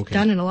don't know. Oh, He's okay.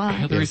 done it a lot.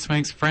 Hilary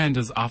Swank's friend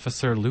is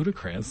Officer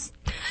Ludacris.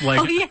 Like,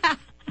 Oh, yeah.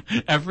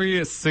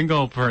 Every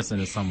single person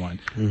is someone.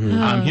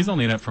 He's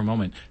only in it for a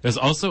moment. There's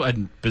also a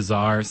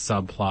bizarre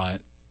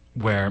subplot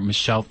where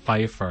Michelle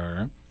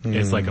Pfeiffer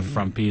is like a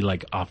frumpy,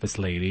 like, office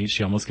lady.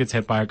 She almost gets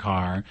hit by a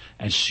car,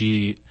 and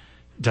she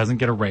doesn't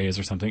get a raise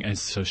or something, and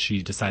so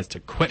she decides to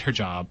quit her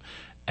job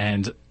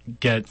and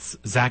gets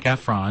Zac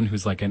Efron,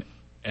 who's like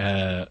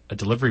a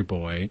delivery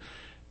boy,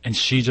 and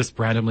she just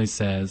randomly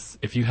says,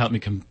 if you help me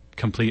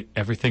complete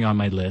everything on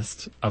my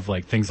list of,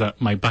 like, things on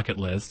my bucket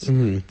list,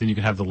 then you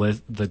can have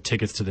the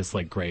tickets to this,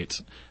 like,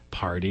 great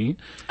party.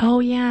 Oh,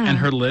 yeah. And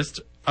her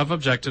list of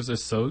objectives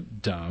is so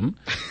dumb.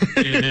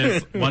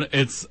 I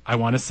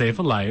want to save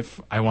a life.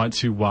 I want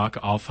to walk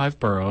all 5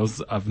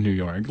 boroughs of New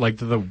York. Like,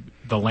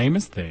 the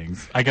lamest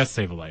things. I guess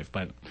save a life,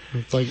 but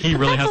It's like, he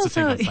really has to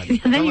take that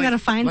side. And then you got to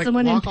find like,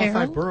 someone in walk all 5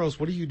 peril. boroughs.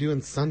 What are you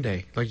doing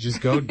Sunday? Like, just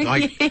go,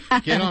 like,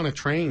 get on a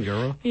train,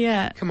 girl.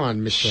 Yeah. Come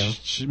on, Michelle.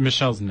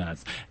 Michelle's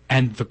nuts.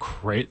 And the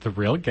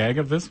real gag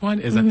of this one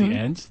is at the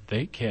end,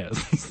 they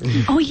kiss.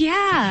 Oh,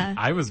 yeah.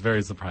 I was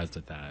very surprised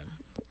at that.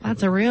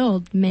 That's a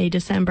real May,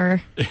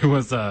 December. It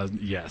was,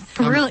 yes.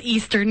 A real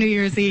Easter, New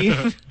Year's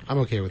Eve. I'm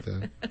okay with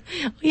that.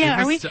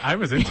 Yeah, I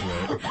was into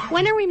it.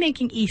 when are we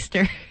making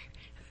Easter?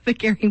 The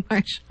Gary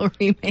Marshall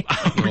remake.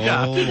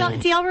 Yeah.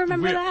 Do y'all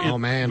remember that? Oh,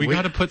 man. We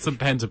got to put some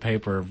pen to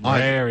paper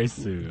very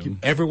soon.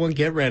 Everyone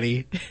get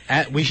ready.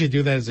 We should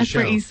do that as a That's show.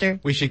 for Easter.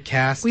 We should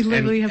cast We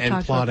literally have and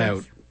talked plot about out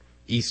this.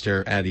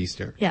 Easter at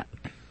Easter. Yeah.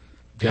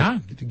 Yeah.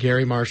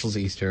 Gary Marshall's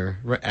Easter,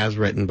 as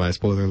written by,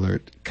 spoiler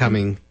alert,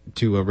 coming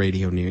to a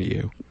radio near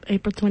you.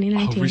 April Oh,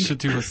 2019. we should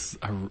do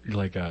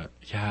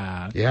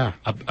Yeah.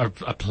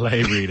 a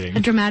play reading. A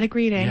dramatic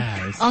reading.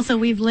 Yes. Also,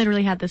 we've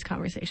literally had this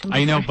conversation.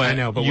 I know,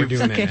 before. but we're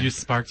doing it Okay. now. You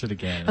sparked it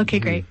again. Okay,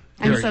 great.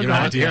 I'm Here, so you know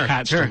glad. what? to Here,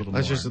 hatch a sure. little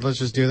Let's more.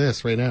 just do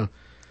this right now.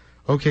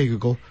 Okay,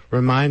 Google,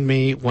 remind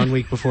me 1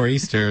 week before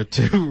Easter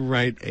to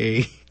write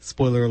a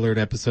spoiler alert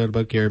episode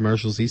about Gary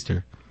Marshall's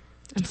Easter.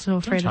 I'm so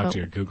afraid talk about to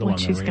your Google what on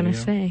the she's going to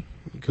radio. say.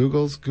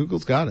 Google's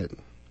got it.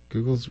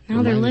 Google's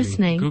Now they're reminded me.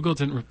 listening. Google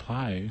didn't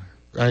reply.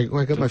 I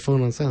got my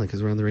phone on silent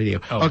because we're on the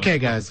radio. Oh. Okay,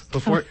 guys,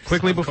 before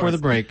the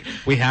break,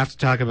 we have to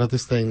talk about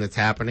this thing that's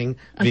happening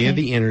via Okay.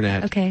 the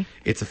internet. Okay.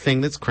 It's a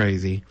thing that's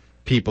crazy.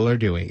 People are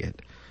doing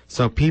it.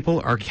 So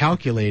people are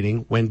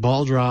calculating when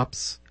ball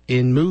drops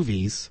in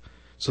movies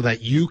so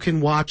that you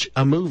can watch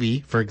a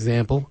movie, for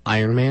example,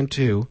 Iron Man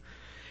 2,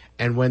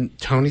 and when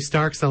Tony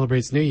Stark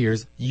celebrates New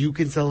Year's, you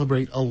can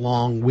celebrate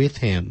along with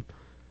him.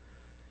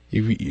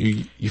 You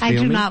feel I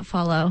do me? not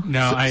follow.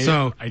 No,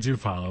 So- I do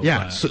follow.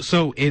 Yeah, but-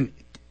 so in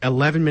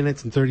 11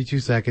 minutes and 32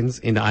 seconds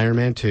into Iron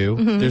Man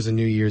 2, there's a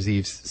New Year's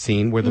Eve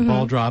scene where the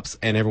ball drops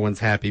and everyone's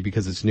happy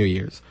because it's New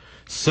Year's.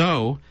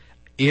 So,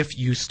 if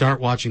you start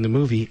watching the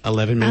movie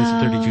 11 minutes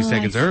and 32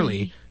 seconds I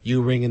early, see.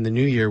 you ring in the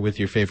New Year with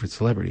your favorite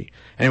celebrity.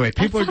 Anyway,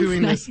 people are sounds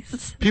doing nice.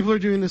 this. People are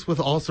doing this with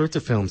all sorts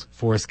of films.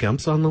 Forrest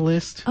Gump's on the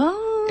list.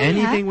 Oh,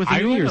 Anything yeah. with a I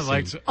New would Year's have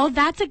liked. scene. Oh,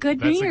 that's a good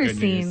That's New a Year's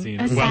good New Year's scene. scene.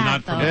 It's Well, sad,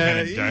 not though. from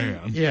Lieutenant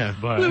Dan. Yeah.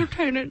 But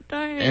Lieutenant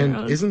Diane.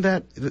 And isn't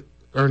that,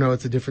 or no,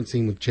 it's a different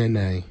scene with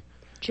Jenna,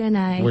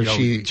 Jenny. where No,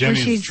 she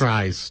Jenny's-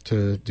 tries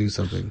to do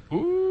something.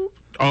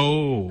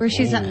 Where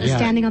she's yeah.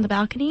 standing on the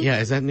balcony? Yeah,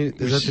 is that the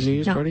New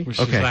Year's No. party? Where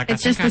she's Okay. like,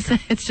 It's I just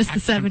think the it's just the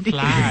 70s.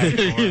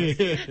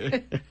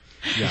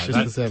 Yeah,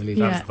 Just the 70s.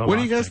 Yeah. What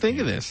do you guys think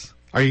of this?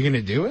 Are you going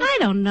to do it? I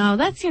don't know.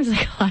 That seems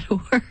like a lot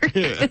of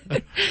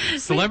work.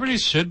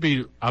 Celebrities should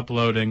be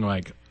uploading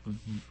like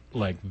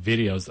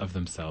videos of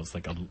themselves,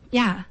 like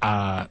Yeah.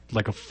 a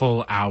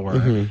full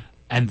hour,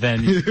 and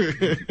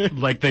then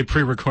like they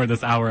pre-record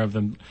this hour of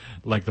them,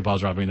 like the ball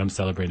dropping, them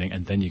celebrating,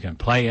 and then you can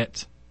play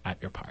it at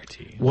your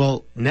party.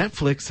 Well,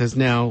 Netflix has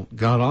now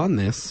got on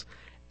this,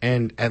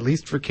 and at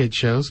least for kid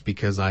shows,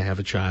 because I have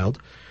a child,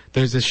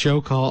 there's this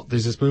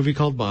movie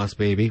called Boss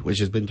Baby, which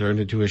has been turned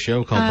into a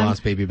show called Boss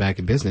Baby Back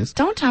in Business.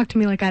 Don't talk to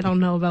me like I don't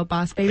know about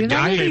Boss Baby.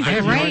 That movie's I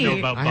have no great. idea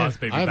about Boss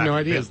Baby. I have Back no in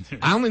idea. Business.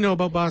 I only know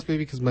about Boss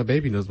Baby because my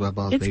baby knows about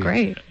Boss It's Baby.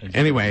 great.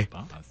 Anyway,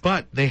 Boss.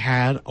 but they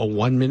had a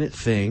 1-minute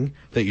thing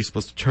that you're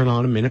supposed to turn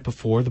on a minute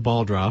before the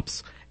ball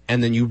drops,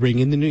 and then you ring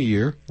in the new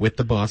year with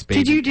the Boss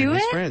Baby. Did you do and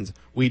his it? friends.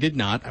 We did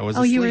not. I was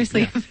Oh, asleep. you were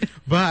asleep. Yeah.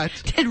 But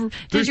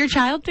Did your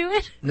child do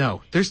it?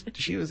 no,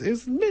 it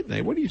was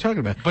midnight. What are you talking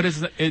about? But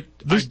is it?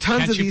 There's tons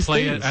can't of you these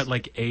play things. it at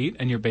like 8,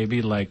 and your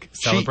baby like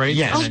celebrates,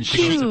 yes. and then Oh, she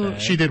goes to cute.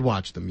 bed? She did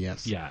watch them,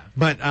 yes. Yeah.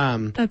 But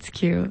That's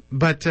cute.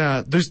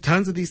 there's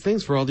tons of these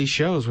things for all these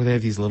shows where they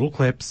have these little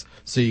clips,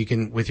 so you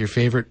can, with your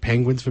favorite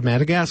penguins from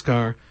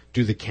Madagascar,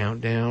 do the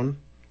countdown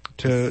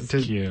to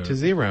cute.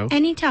 0.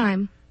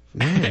 Anytime.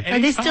 Man. Are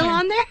they still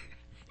on there?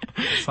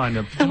 Sign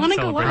up. I wanna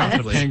go Celebrate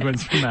watch. with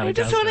Penguins from I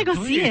just Madagascar. want to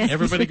go see it.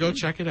 Everybody go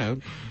check it out.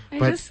 I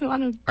But just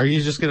want to. are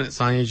you just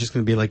Sonya's just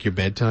gonna be like your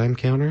bedtime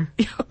counter?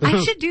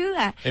 I should do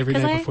that. Every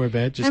 'cause night before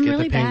bed, just I'm get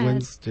really the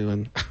penguins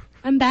doing.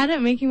 I'm bad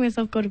at making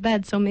myself go to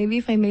bed, so maybe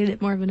if I made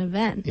it more of an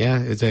event. Yeah,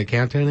 it's a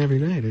countdown every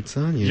night. It's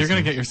Sonya. You're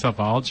gonna get yourself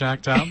all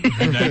jacked up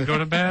and then go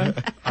to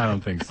bed? I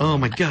don't think so. Oh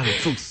my god, I'm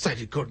so excited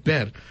to go to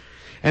bed.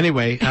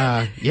 Anyway,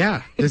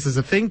 yeah, this is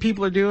a thing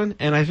people are doing,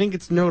 and I think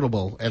it's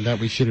notable and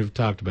that we should have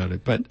talked about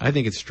it, but I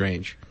think it's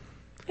strange.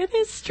 It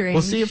is strange.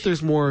 We'll see if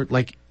there's more.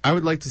 Like, I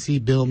would like to see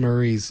Bill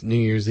Murray's New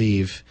Year's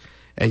Eve,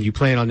 and you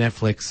play it on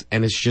Netflix,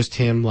 and it's just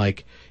him,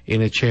 like,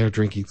 in a chair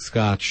drinking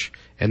scotch,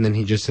 and then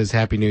he just says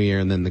Happy New Year,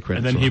 and then the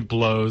credits And then roll. he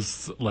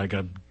blows like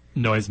a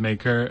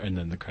noisemaker, and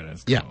then the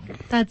credits go. Yeah.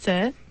 That's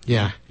it.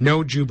 Yeah,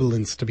 no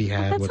jubilance to be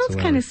had That whatsoever.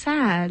 sounds kind of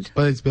sad.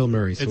 But it's Bill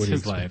Murray, so It's what do you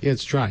his expect? life. Yeah,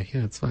 it's dry.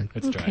 Yeah, it's fine.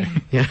 It's Okay.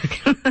 dry. Yeah,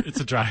 It's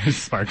a dry,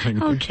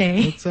 sparkling.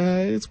 Okay.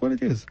 it's what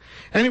it is.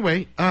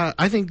 Anyway,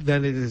 I think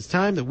that it is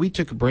time that we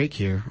took a break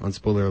here on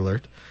Spoiler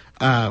Alert.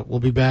 We'll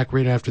be back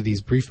right after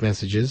these brief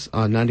messages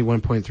on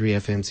 91.3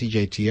 FM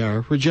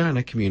CJTR,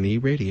 Regina Community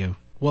Radio.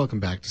 Welcome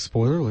back to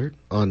Spoiler Alert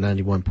on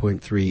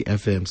 91.3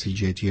 FM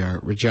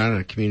CJTR,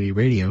 Regina Community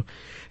Radio.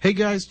 Hey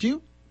guys,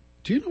 do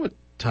you know what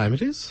time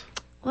it is?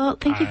 Well,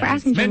 thank you for It's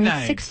asking, Jimmy.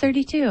 midnight.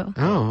 6:32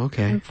 Oh,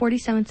 okay. and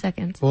 47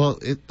 seconds. Well,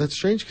 that's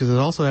strange because it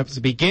also happens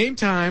to be game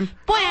time.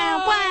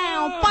 Wow,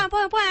 wow, wow,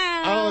 wow,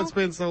 wow. Oh, it's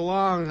been so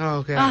long. Oh,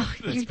 okay. Oh,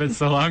 It's been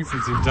so long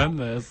since you've done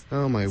this.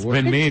 Oh my It's word.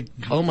 been me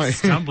Oh, my-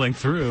 stumbling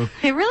through.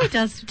 it really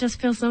does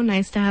just feel so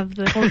nice to have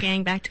the whole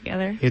gang back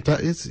together.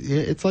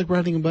 It's like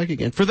riding a bike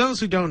again. For those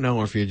who don't know,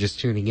 or if you're just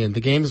tuning in,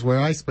 the game is where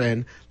I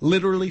spend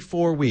literally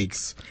 4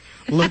 weeks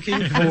looking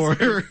for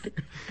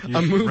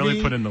a movie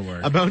really put in the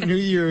work. about New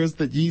Year's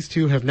that these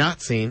two have not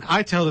seen.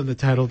 I tell them the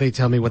title, they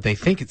tell me what they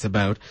think it's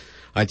about.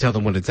 I tell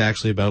them what it's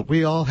actually about.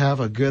 We all have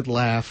a good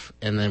laugh,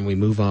 and then we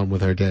move on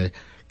with our day.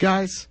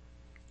 Guys,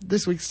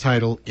 this week's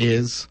title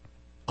is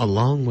A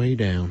Long Way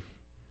Down.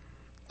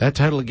 That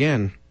title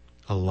again,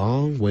 A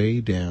Long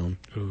Way Down.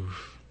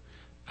 Oof.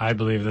 I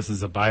believe this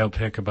is a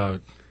biopic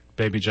about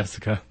baby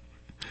Jessica.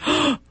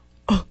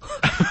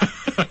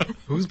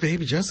 Who's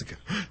Baby Jessica?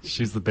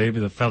 She's the baby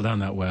that fell down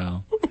that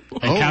well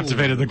and Oh.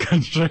 captivated the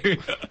country.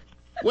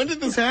 When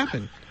did this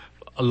happen?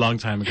 A long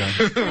time ago.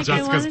 wanna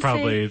Jessica's say-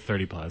 probably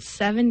 30 plus.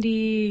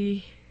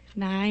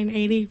 79,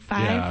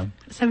 85? Yeah.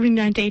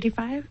 79 to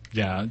 85?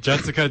 Yeah,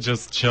 Jessica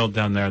just chilled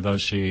down there, though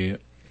she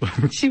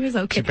She was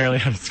okay. she barely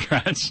had a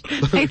scratch.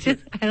 I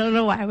don't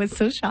know why I was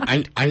so shocked.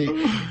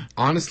 I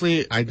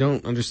honestly, I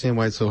don't understand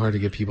why it's so hard to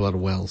get people out of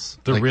wells.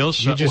 The real You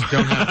show. just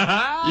don't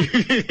have.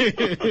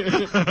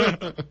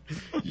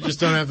 You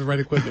just don't have the right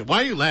equipment.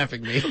 Why are you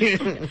laughing at me? I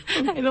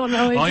don't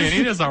know. All you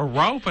need is a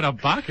rope and a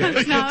bucket.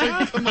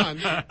 Come on,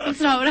 That's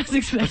not what I was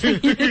expecting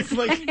you to It's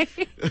like- say.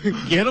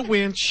 get a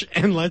winch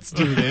and let's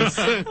do this.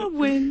 A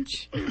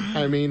winch.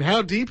 I mean,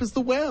 how deep is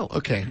the well?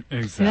 Okay.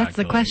 Exactly. That's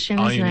the question,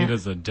 All isn't you it? need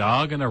is a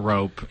dog and a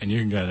rope, and you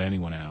can get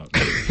anyone out.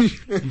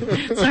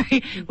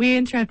 Sorry, we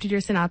interrupted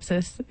your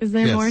synopsis. Is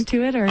there Yes. more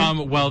to it, or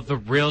Well, the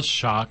real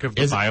shock of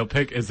the Is it-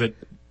 biopic is that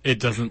it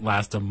doesn't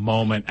last a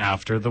moment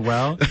after the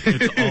well.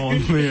 It's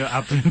only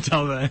up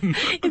until then.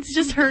 it's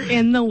just her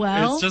in the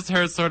well? It's just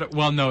her sort of.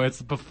 Well, no,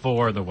 it's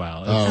before the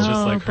well. It's Oh.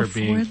 just Oh, like her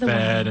before being the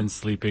fed well. and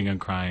sleeping and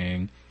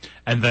crying,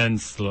 and then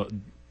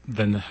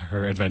then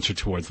her adventure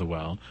towards the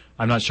well.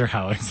 I'm not sure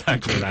how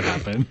exactly that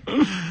happened.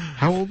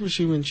 How old was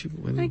she when she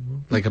went?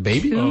 Like a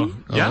baby? Oh,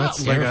 yeah,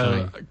 that's like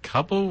terrifying. a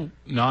couple,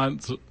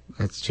 not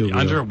That's too real.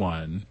 under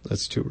one.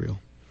 That's too real.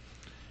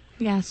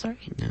 Yeah, sorry.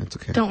 Yeah, it's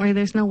okay. Don't worry,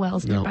 there's no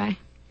wells No. nearby.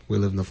 We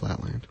live in the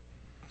flatland.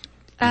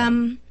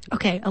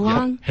 Okay,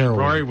 along. Harrowing.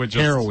 Rory would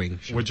just Harrowing.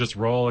 would just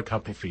roll a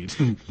couple feet.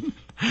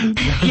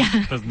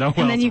 Yeah. There's no wells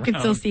And then you can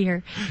still around. see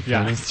her.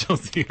 Yeah, I still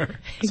see her.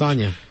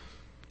 Sonia,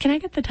 Can I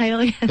get the title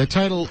again? the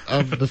title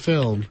of the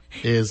film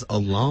is A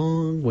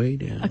Long Way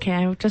Down. Okay,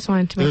 I just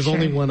wanted to make There's sure.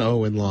 only one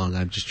O in long.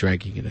 I'm just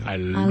dragging it out. I A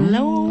love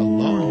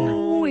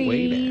long way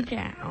way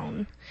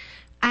down.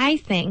 I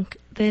think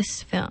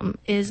this film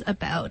is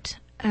about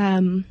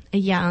a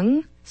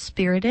young,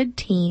 spirited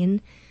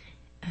teen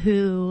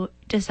who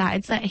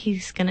decides that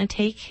he's going to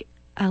take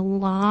a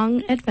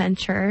long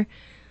adventure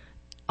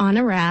on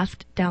a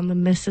raft down the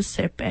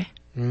Mississippi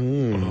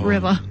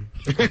River. Oh,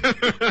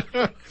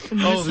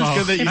 it's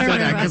good that you said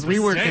that because we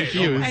were Say it.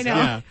 confused. I know.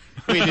 Yeah,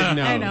 we didn't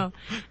know. I know.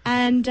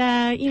 And,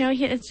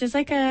 it's just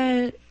like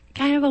a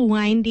kind of a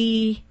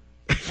windy,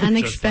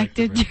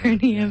 unexpected Just like the river,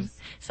 journey yes.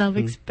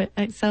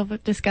 of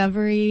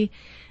self-discovery.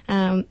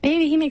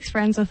 Maybe he makes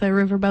friends with a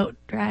riverboat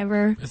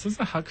driver. Is this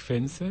a Huck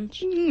Finn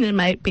sitch? It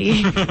might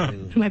be.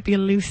 It might be a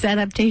loose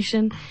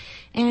adaptation.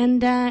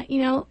 And, I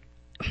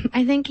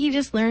think he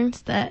just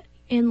learns that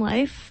in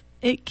life,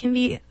 it can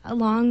be a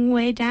long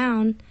way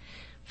down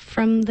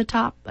from the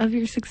top of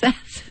your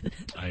success.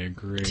 I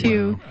agree.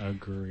 To-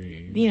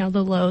 Agree.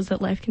 The lows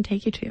that life can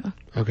take you to.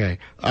 Okay,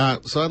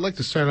 so I'd like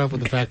to start off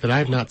with the fact that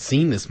I've not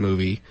seen this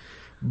movie,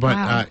 but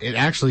Wow. it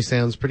actually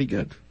sounds pretty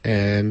good,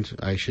 and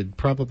I should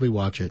probably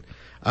watch it.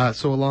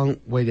 So A Long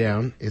Way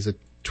Down is a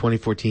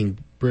 2014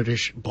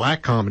 British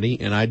black comedy,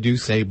 and I do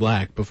say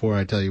black before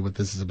I tell you what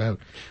this is about.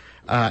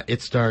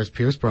 It stars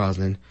Pierce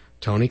Brosnan,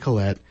 Toni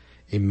Collette,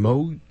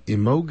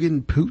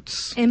 Imogen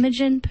Poots.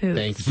 Imogen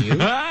Poots. Thank you.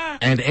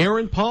 And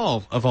Aaron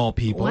Paul, of all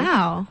people.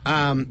 Wow.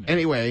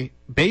 Anyway,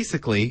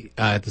 basically,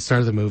 at the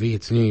start of the movie,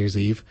 it's New Year's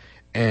Eve,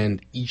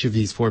 and each of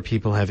these four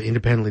people have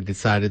independently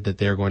decided that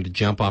they're going to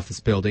jump off this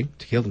building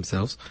to kill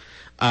themselves.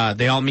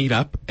 They all meet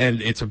up,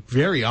 and it's a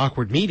very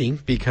awkward meeting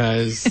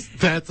because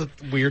that's a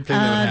weird thing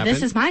that would happen.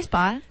 This is my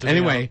spot.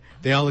 Anyway,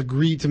 they all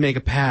agree to make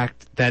a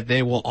pact that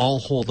they will all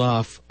hold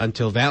off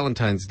until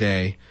Valentine's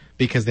Day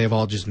because they've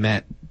all just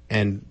met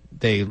and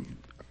they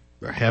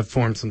have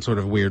formed some sort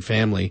of weird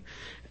family.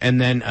 And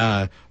then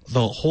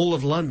the whole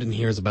of London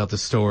hears about the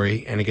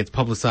story, and it gets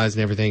publicized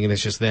and everything, and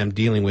it's just them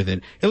dealing with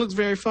it. It looks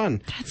very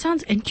fun. That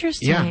sounds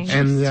interesting. Yeah,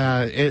 and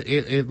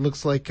it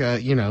looks like,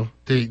 they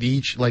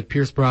each, like,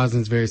 Pierce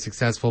Brosnan's very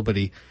successful, but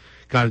he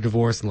got a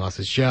divorce and lost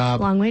his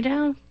job. Long way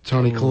down.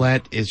 Toni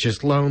Collette is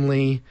just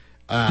lonely.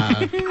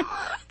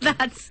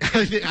 That's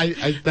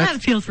that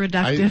that feels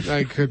reductive.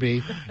 I could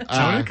be.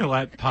 Toni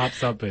Collette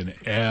pops up in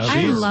every.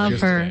 I love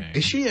her.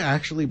 Is she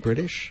actually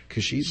British?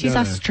 Because she's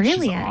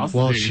Australian. She's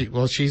awesome.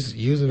 Well, she's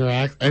using her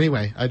accent.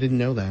 Anyway, I didn't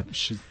know that.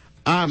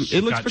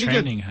 It looks got pretty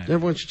training, good. huh?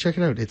 Everyone should check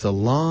it out. It's a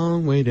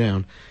long way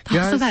down.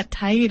 Also, that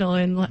title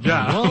in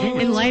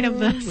light of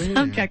the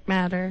subject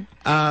matter.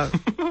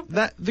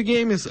 That the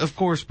game is, of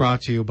course,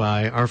 brought to you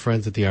by our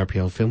friends at the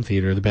RPL Film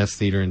Theater, the best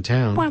theater in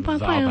town.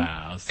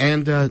 Wow.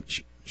 And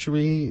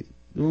should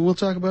we'll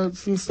talk about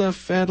some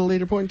stuff at a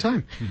later point in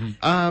time.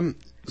 Mm-hmm.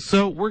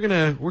 So we're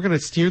gonna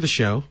steer the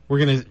show. We're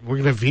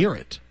gonna veer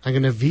it. I'm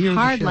gonna veer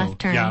Hard the show. left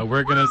turn. Yeah,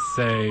 we're gonna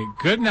say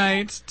good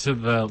night to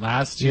the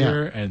last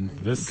year and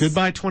this.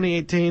 Goodbye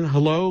 2018.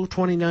 Hello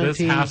 2019. This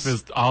half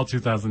is all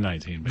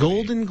 2019. Baby.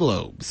 Golden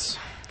Globes.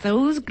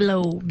 Those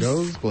globes.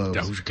 Those globes.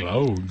 Those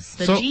globes.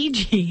 The So,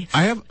 GGs.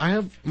 I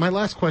have my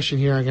last question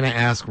here. I'm going to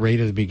ask right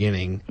at the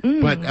beginning,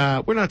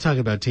 but we're not talking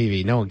about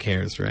TV. No one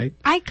cares, right?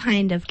 I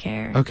kind of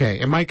care. Okay,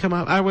 it might come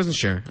up. I wasn't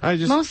sure. I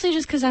just Mostly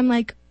just because I'm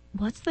like,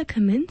 what's the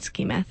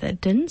Kaminsky method?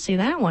 Didn't see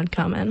that one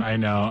coming. I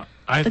know.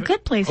 The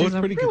Good Place is a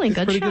pretty really It's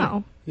good pretty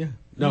show. Yeah.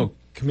 No,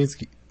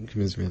 Kaminsky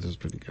is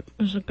pretty good.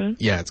 Is it good?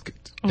 Yeah, it's good.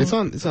 It's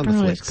on the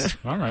apparently it's flicks.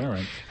 good. All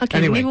right. Okay,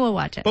 Anyway, maybe we'll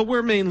watch it. But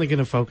we're mainly going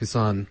to focus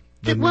on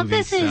the Well, movie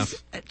this stuff.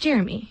 is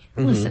Jeremy.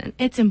 Listen,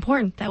 it's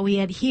important that we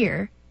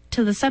adhere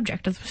to the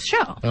subject of the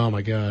show. Oh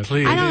my God!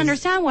 Please. I don't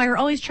understand why we're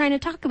always trying to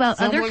talk about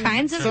other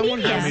kinds of someone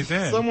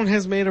media. Someone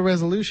has made a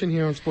resolution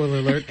here on Spoiler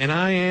Alert, and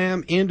I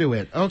am into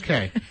it.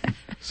 Okay,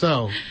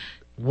 so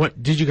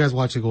what did you guys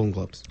watch the Golden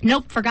Globes?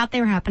 Nope, forgot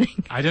they were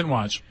happening. I didn't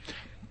watch,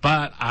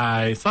 but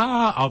I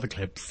saw all the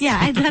clips.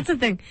 Yeah, that's the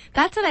thing.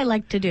 That's what I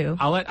like to do.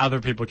 I'll let other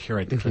people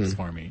curate the clips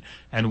for me.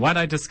 And what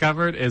I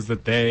discovered is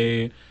that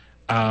they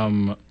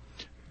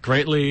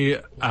greatly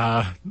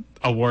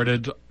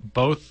awarded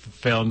both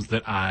films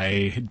that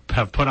I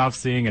have put off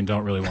seeing and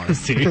don't really want to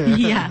see.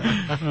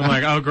 Yeah. I'm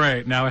like, oh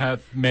great, now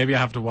maybe I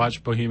have to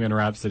watch Bohemian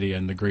Rhapsody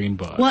and The Green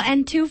Book. Well,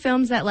 and two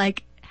films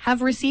that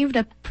have received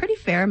a pretty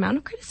fair amount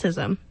of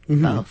criticism.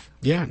 Both.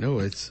 Yeah, no,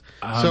 it's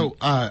so.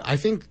 I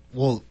think,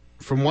 well,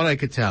 from what I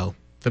could tell,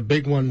 the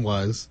big one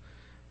was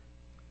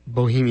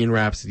Bohemian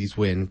Rhapsody's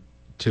win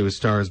to A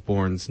Star Is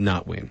Born's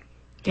not win.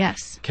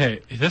 Yes. Okay,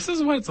 this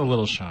is what's a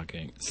little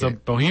shocking. So Okay.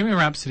 Bohemian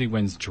Rhapsody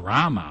wins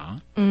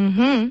drama,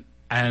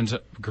 and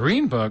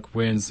Green Book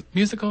wins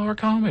musical or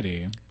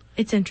comedy.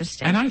 It's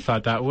interesting. And I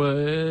thought that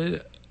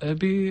would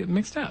be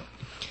mixed up.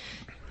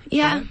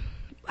 Yeah.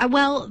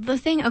 Well, the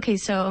thing. Okay,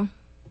 so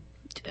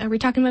are we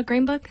talking about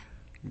Green Book?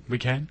 We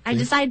can? I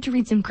decided to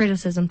read some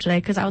criticism today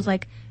because I was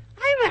like,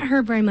 I haven't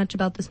heard very much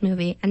about this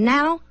movie, and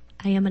now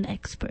I am an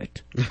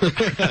expert.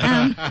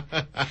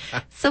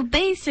 So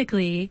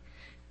basically,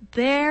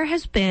 there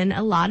has been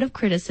a lot of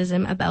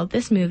criticism about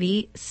this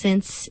movie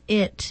since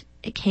it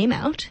came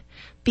out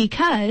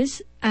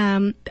because,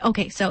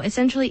 okay, so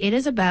essentially it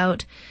is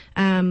about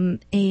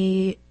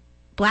a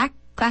black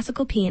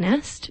classical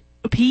pianist.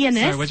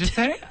 Sorry, what'd you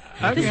say?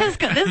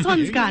 This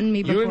one's gotten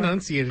me before. You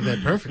enunciated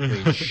that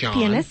perfectly, Sean.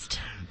 Pianist.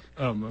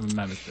 Oh,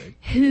 my mistake.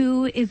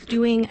 Who is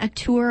doing a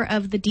tour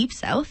of the Deep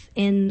South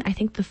in, I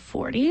think, the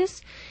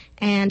 40s.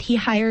 And he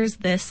hires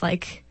this,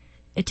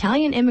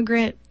 Italian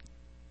immigrant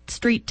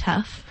street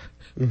tough,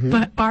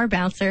 but bar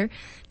bouncer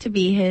to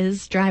be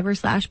his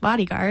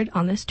driver/bodyguard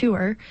on this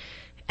tour.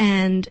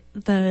 And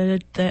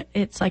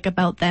it's,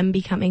 about them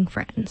becoming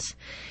friends.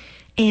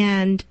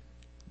 And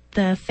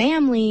the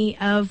family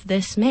of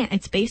this man,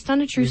 it's based on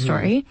a true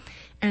story,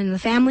 and the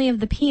family of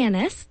the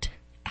pianist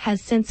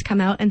has since come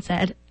out and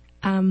said,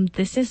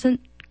 this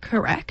isn't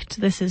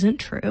correct. This isn't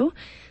true.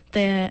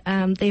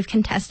 They've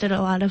contested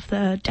a lot of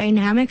the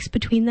dynamics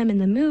between them in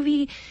the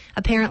movie.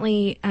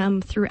 Apparently,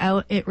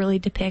 throughout, it really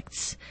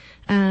depicts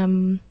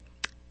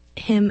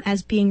him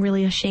as being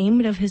really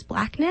ashamed of his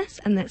blackness,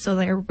 and so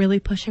they're really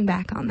pushing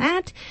back on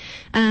that.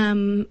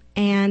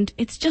 And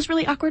it's just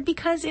really awkward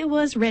because it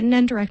was written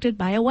and directed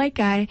by a white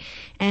guy,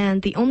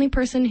 and the only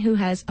person who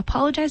has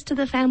apologized to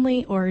the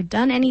family or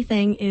done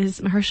anything is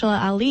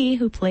Mahershala Ali,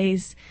 who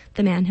plays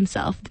the man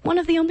himself, one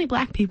of the only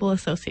black people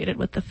associated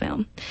with the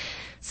film.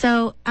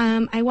 So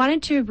I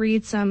wanted to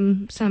read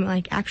some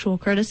actual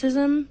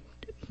criticism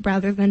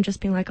rather than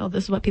just being oh,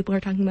 this is what people are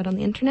talking about on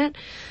the internet.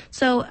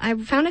 So I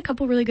found a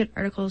couple really good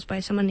articles by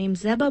someone named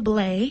Zeba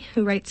Blay,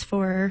 who writes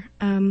for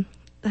the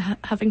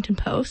Huffington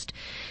Post.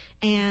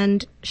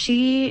 And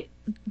she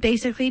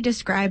basically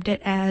described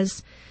it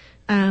as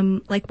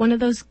like one of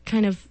those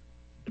kind of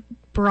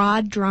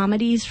broad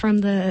dramedies from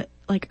the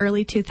like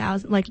early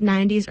 2000s, like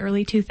 90s,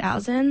 early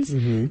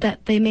 2000s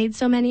that they made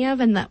so many of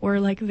and that were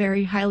like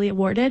very highly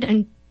awarded.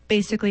 And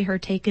basically her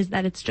take is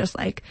that it's just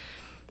like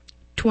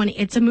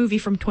it's a movie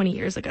from 20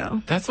 years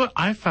ago. That's what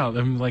I felt.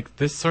 I'm like,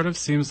 this sort of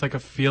seems like a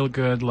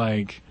feel-good,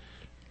 like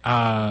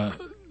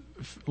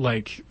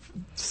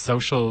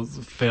social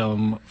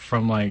film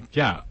from like,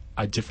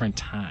 a different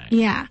time.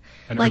 Yeah.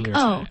 An Like, earlier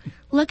oh, time.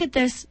 look at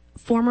this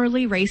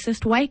formerly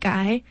racist white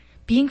guy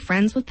being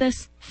friends with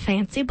this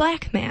fancy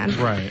black man.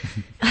 Right.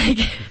 Like,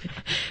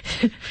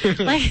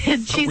 like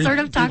she sort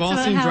of talks We've all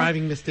about seen how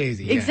Driving Miss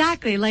Daisy. yes.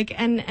 exactly like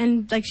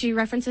and like she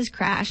references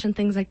Crash and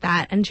things like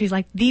that, and she's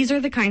like, these are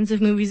the kinds of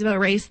movies about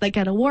race that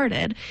get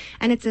awarded.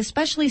 And it's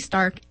especially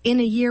stark in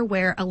a year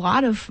where a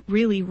lot of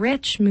really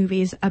rich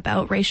movies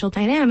about racial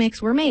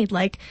dynamics were made,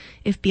 like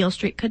If Beale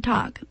Street Could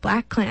Talk,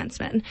 Black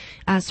Klansman,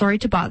 Sorry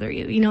to Bother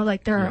You. You know,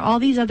 like there are all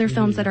these other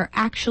films that are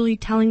actually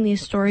telling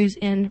these stories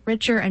in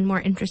richer and more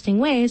interesting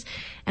ways,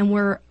 and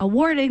we're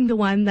awarding the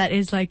one that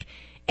is like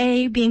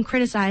A, being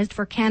criticized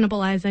for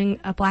cannibalizing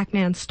a black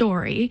man's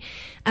story,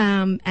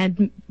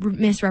 and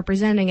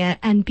misrepresenting it,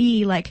 and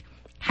B, like,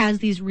 has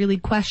these really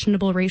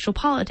questionable racial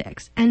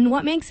politics. And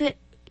what makes it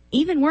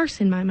even worse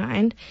in my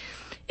mind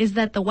is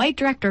that the white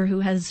director,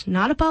 who has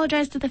not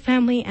apologized to the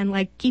family and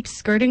like keeps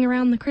skirting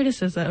around the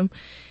criticism,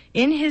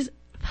 in his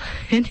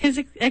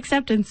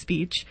acceptance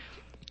speech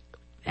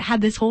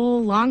had this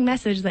whole long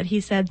message that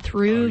he said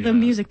through the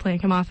music playing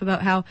him off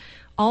about how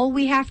all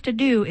we have to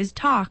do is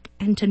talk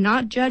and to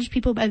not judge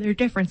people by their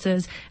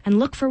differences and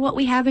look for what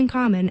we have in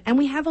common. And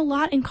we have a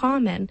lot in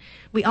common.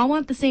 We all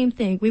want the same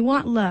thing. We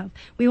want love.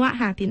 We want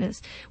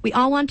happiness. We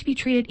all want to be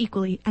treated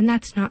equally. And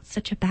that's not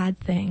such a bad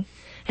thing.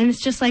 And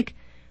it's just like,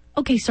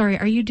 okay, sorry,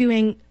 are you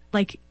doing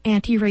like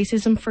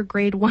anti-racism for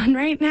grade 1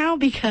 right now?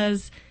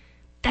 Because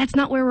that's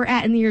not where we're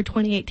at in the year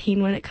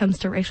 2018 when it comes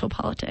to racial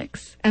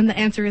politics. And the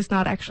answer is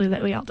not actually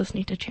that we all just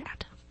need to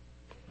chat.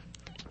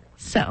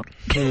 So,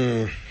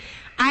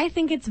 I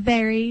think it's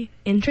very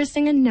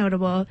interesting and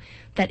notable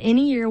that in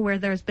a year where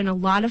there's been a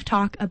lot of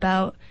talk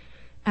about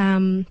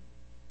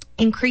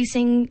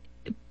increasing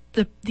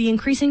the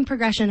increasing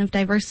progression of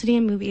diversity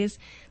in movies,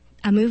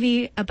 a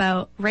movie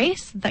about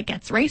race that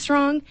gets race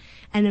wrong,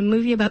 and a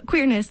movie about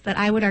queerness that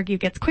I would argue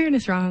gets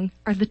queerness wrong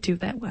are the two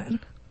that win.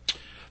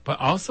 But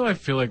also, I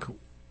feel like,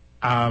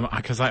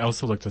 because I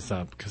also looked this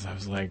up, because I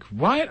was like,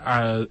 what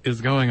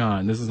is going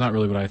on? This is not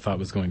really what I thought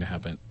was going to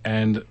happen.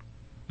 And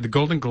the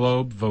Golden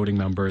Globe voting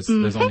numbers,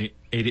 there's only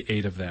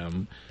 88 of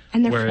them.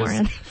 And they're whereas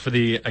foreign. for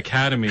the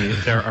Academy,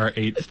 there are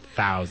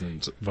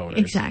 8,000 voters.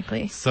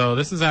 Exactly. So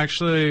this is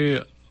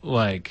actually,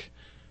 like,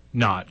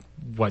 not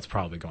what's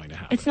probably going to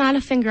happen. It's not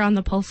a finger on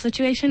the pulse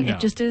situation. No.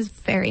 It just is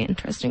very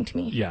interesting to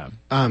me. Yeah.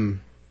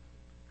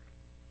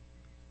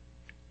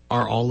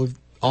 Are all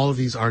of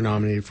these are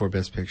nominated for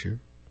Best Picture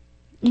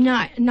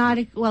Not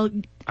well.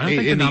 I don't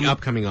think in the the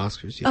upcoming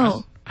Oscars? Yes.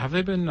 Oh, have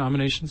they been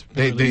nominations?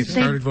 They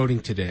started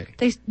voting today.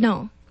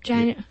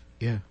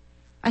 Yeah.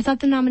 I thought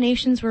the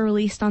nominations were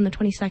released on the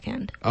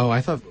 22nd. Oh,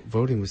 I thought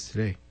voting was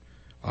today.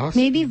 Awesome.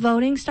 Maybe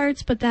voting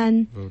starts, but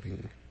then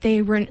Voting. they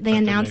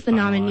announced the finalize.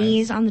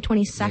 nominees on the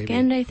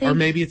 22nd, Maybe. I think. Or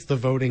maybe it's the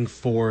voting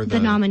for the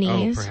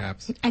nominees. Oh,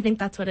 perhaps. I think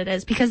that's what it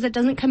is, because it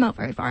doesn't come out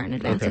very far in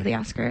advance Okay. of the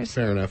Oscars.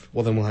 Fair enough.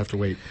 Well, then we'll have to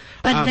wait.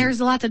 But there's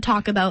a lot to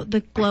talk about the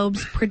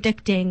Globes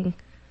predicting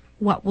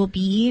what will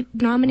be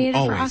nominated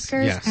Always, for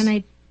Oscars, yes. and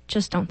I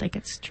just don't think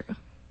it's true.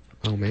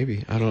 Oh,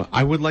 maybe. I don't know.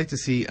 I would like to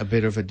see a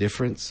bit of a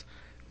difference.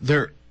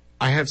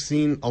 I have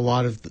seen a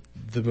lot of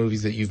the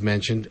movies that you've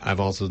mentioned. I've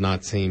also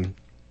not seen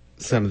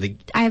some of the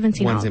I haven't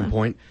seen ones all of in them.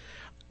 point.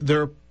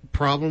 There are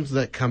problems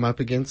that come up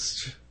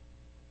against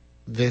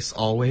this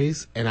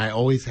always, and I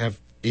always have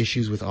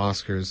issues with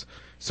Oscars.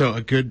 So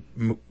a good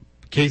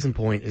case in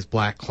point is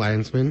Black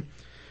Klansman,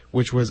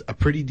 which was a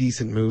pretty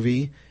decent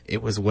movie.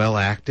 It was well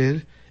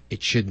acted.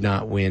 It should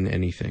not win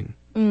anything.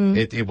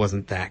 It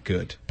wasn't that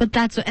good. But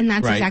that's Right.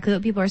 exactly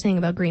what people are saying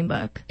about Green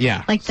Book.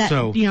 Yeah, like that.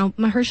 so-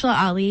 Mahershala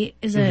Ali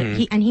is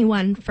he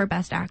won for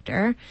Best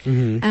Actor.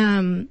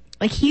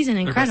 Like he's an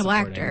incredible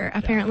supporting, actor. yeah.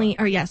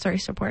 Apparently,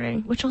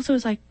 supporting. Which also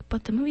is like,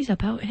 but the movie's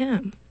about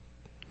him.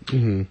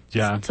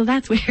 Yeah. So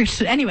that's weird.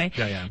 Anyway,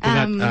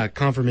 Yeah. We got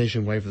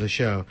confirmation wave of the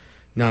show.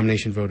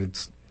 Nomination voted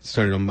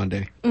started on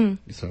Monday.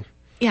 So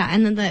yeah,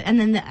 and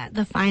then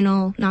the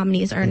final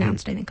nominees are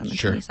announced, I think, on the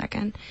Sure.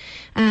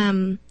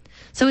 22nd.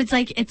 So it's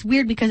like, it's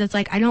weird because it's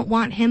like, I don't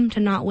want him to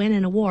not win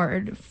an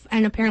award,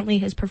 and apparently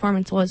his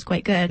performance was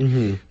quite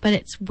good, but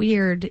it's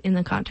weird in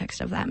the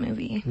context of that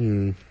movie.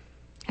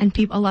 And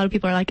a lot of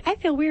people are like, I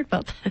feel weird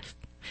about this,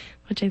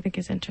 which I think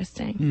is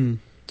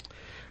interesting.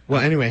 well,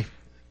 anyway,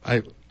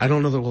 I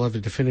don't know that we'll have a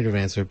definitive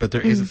answer, but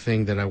there is a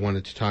thing that I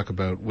wanted to talk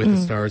about with A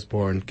Star Is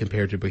Born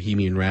compared to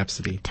Bohemian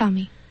Rhapsody. Tell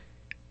me.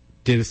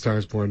 Did A Star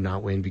Is Born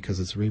not win because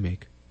it's a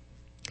remake?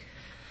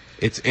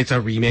 It's a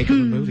remake of a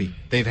movie.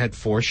 They've had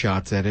 4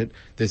 shots at it.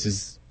 This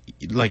is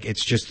like,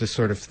 it's just the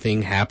sort of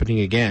thing happening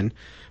again.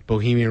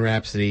 Bohemian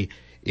Rhapsody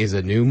is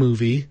a new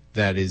movie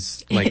that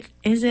is like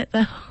Is it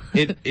though?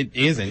 it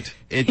isn't.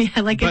 It,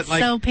 Yeah, like but it's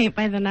so paint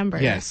by the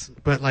numbers. Yes,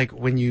 but like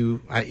when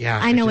you, I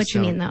know just what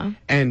you don't- mean, though.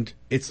 And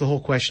it's the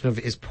whole question of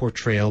is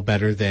portrayal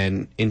better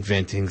than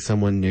inventing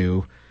someone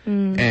new?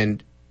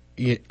 And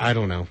I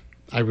don't know.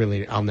 I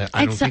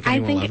don't think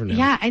anyone will ever know.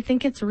 Yeah, I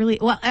think it's really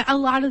well. A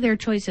lot of their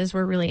choices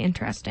were really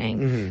interesting.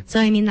 Mm-hmm. So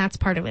I mean, that's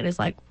part of it. Is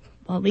like,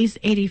 well, at least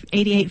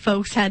 88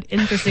 folks had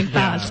interesting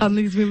thoughts on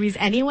these movies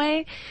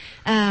anyway.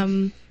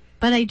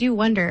 But I do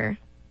wonder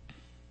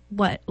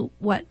what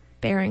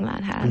bearing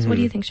that has. What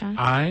do you think, Sean?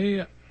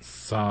 I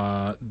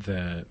saw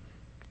that.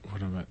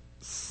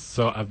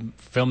 So a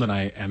film that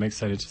I am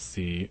excited to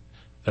see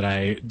that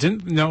I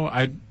didn't know.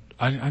 I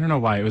don't know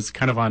why it was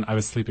kind of on. I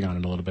was sleeping on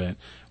it a little bit.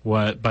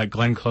 But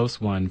Glenn Close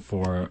won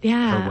for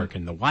her work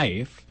in The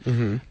Wife.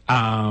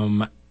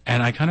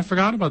 And I kind of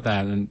forgot about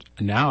that, and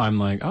now I'm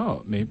like,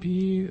 oh,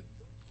 maybe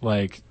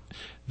like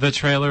the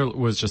trailer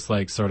was just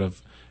like sort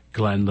of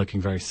Glenn looking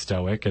very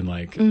stoic and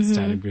like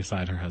standing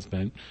beside her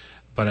husband.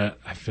 But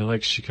I feel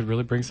like she could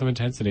really bring some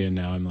intensity, and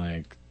now I'm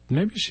like,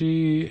 maybe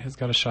she has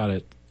got a shot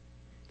at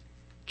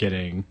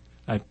getting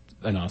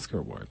an Oscar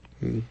award.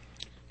 Well,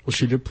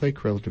 she did play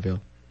Cruella de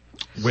Vil.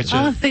 Which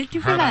Oh, is thank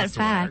you for her that last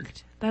award.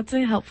 fact. That's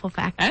a helpful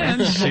fact. for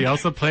And us. she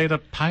also played a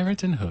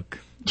pirate in Hook.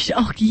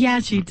 Oh, yeah,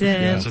 she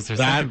did. Which is her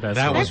That- second best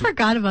that I award. was-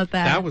 forgot about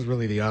that. That was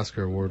really the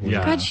Oscar award winner.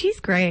 Yeah. God, she's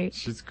great.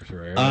 She's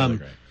great. Um,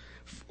 Really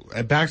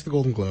great. Back to the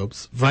Golden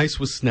Globes. Vice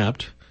was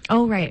snubbed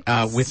Oh, right.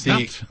 with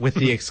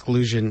the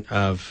exclusion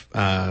of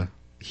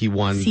he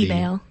won Sea the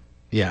Bale.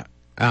 yeah,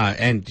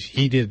 and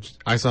he did.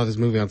 I saw this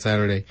movie on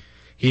Saturday.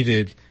 He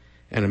did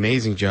an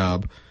amazing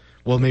job.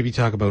 We'll maybe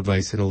talk about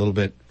Vice in a little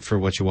bit for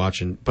what you're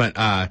watching, but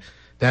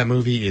that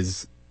movie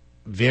is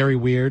very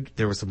weird.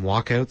 There were some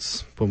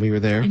walkouts when we were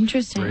there.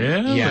 Interesting.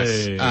 Really?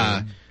 Yes.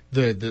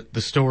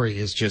 The story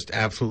is just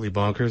absolutely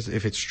bonkers.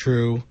 If it's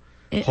true,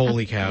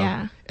 holy cow.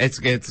 yeah.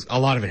 It's a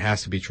lot of it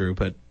has to be true,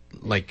 but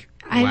like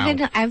wow.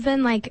 I've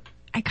been like,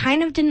 I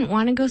kind of didn't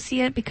want to go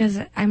see it because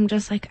I'm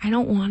just like, I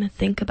don't want to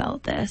think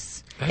about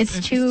this. That's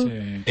It's too.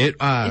 interesting.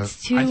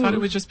 It's too. I thought it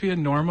would just be a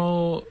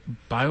normal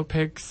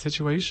biopic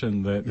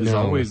situation that is No.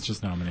 always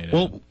just nominated.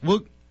 Well,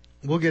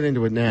 we'll get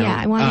into it now. Yeah,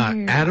 I wanna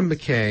hear your Adam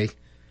McKay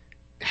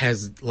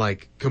has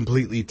like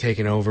completely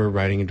taken over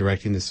writing and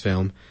directing this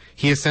film.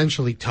 He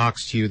essentially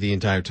talks to you the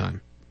entire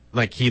time.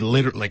 Like he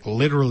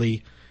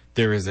literally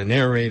there is a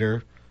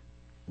narrator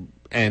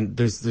and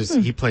there's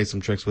he plays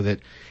some tricks with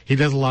it. He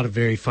does a lot of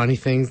very funny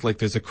things, like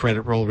there's a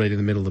credit roll right in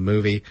the middle of the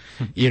movie.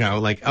 You know,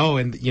 like, oh,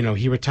 and you know,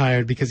 he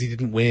retired because he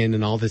didn't win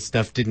and all this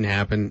stuff didn't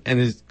happen. And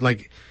it's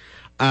like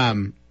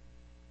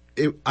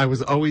I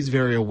was always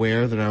very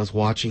aware that I was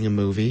watching a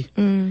movie,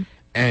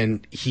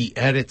 and he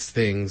edits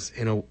things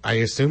I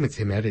assume it's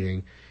him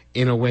editing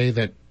in a way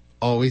that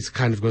always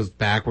kind of goes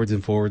backwards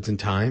and forwards in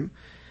time.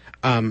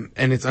 And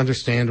it's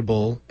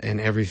understandable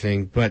and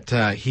everything, but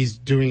he's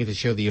doing it to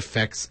show the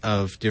effects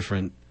of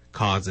different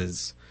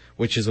causes,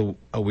 which is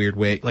a weird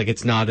way. Like,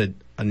 it's not a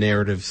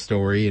narrative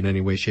story in any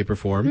way, shape, or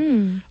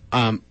form.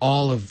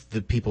 All of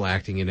the people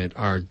acting in it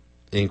are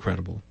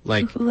incredible.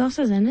 Like, Who else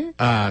is in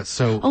it?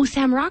 so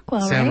Sam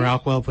Rockwell, Sam right?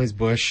 Rockwell plays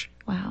Bush.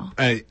 Wow.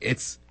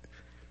 It's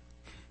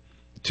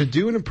to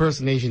do an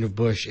impersonation of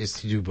Bush is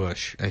to do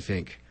Bush, I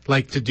think.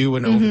 Like, to do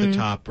an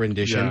over-the-top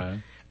rendition. Yeah.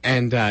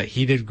 And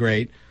he did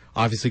great.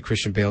 Obviously,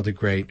 Christian Bale did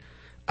great.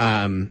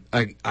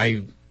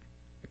 I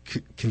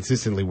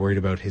consistently worried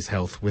about his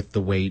health with the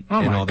weight Oh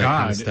and my all that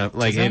kind of God. stuff.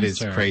 Like, it is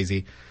Disaster.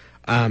 crazy.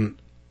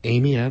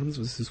 Amy Adams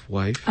was his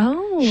wife.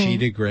 Oh. She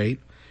did great.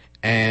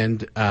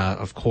 And,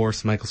 of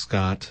course, Michael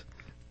Scott.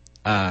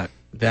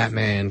 That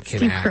man can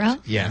Steve act.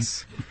 Carell?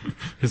 Yes.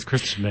 His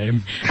Christian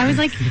name. I was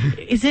like,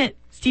 is it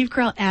Steve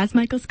Carell as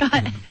Michael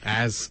Scott?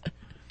 As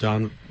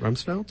Don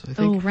Rumsfeld, I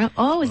think.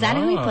 Is that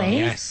who he plays?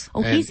 Yes.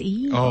 Oh, And- he's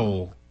evil.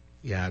 Oh,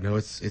 yeah. No,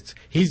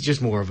 he's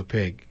just more of a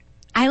pig,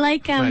 I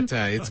like but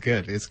it's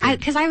good. It's good.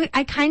 because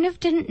I kind of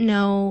didn't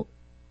know.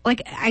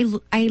 Like, I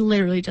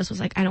literally just was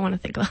like, I don't want to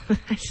think about it.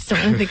 I just don't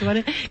want to think about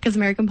it because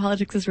American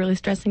politics is really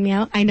stressing me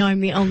out. I know I'm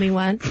the only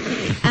one.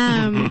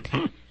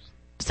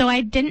 So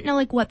I didn't know,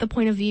 like, what the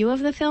point of view of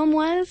the film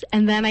was.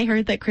 And then I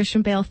heard that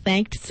Christian Bale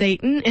thanked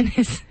Satan in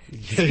his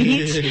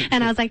speech.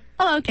 And I was like,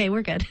 oh, okay,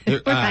 we're good.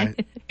 We're fine.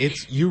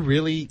 You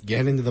really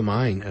get into the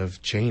mind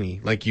of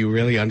Cheney. Like, you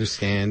really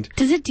understand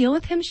Does it deal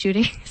with him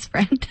shooting his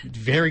friend?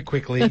 very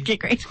quickly. Okay,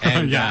 great.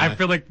 And, yeah, I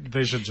feel like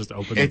they should just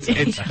open it.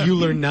 it's you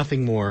learn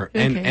nothing more.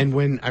 And Okay. and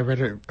when I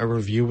read a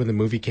review when the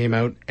movie came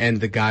out, and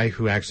the guy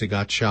who actually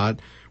got shot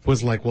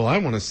was like, "Well, I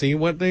want to see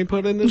what they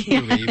put in this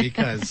movie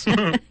because."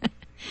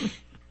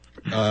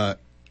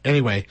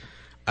 Anyway,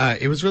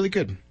 it was really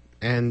good.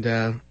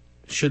 And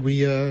should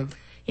we?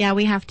 Yeah,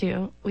 we have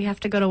to. We have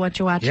to go to What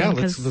You Watching Yeah,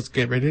 because let's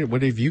get ready.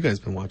 What have you guys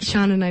been watching?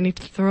 Sean and I need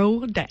to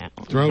throw down.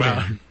 Throw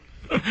Well,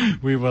 down.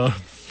 we will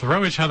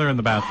throw each other in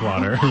the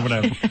bathwater.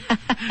 Whatever.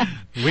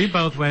 We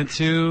both went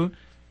to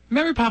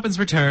Mary Poppins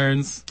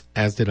Returns.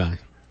 As did I.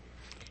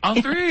 All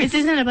three. This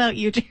isn't about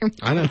you, Jeremy.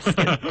 I know.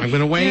 I'm going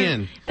to weigh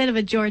in. Bit of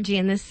a Georgie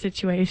in this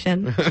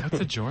situation. What's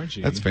a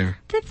Georgie? That's fair.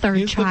 The third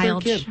He's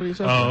child. the third kid. What are you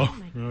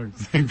talking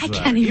about? Oh, I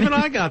can't even. Even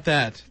I got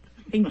that.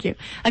 Thank you.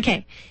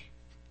 Okay.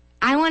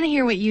 I want to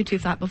hear what you two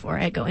thought before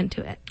I go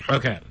into it.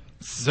 Okay,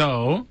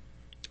 so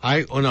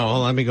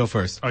Let me go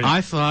first. Oh, yeah.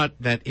 I thought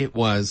that it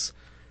was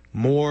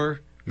more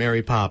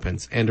Mary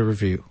Poppins and a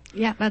review.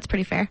 Yeah, that's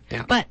pretty fair.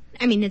 Yeah. But,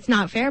 I mean, it's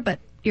not fair, but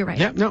you're right.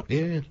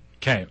 Yeah.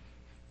 okay.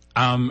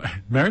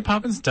 Mary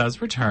Poppins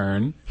does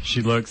return.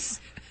 She looks.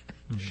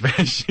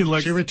 She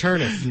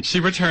returneth. She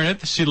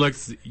returneth. She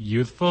looks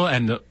youthful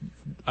and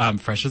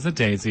fresh as a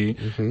daisy.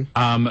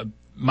 Mm-hmm.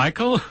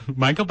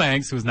 Michael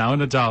Banks, who's now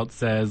an adult,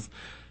 says,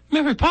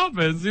 "Mary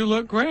Poppins, you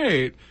look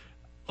great."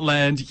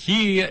 And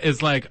he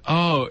is like,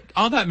 "Oh,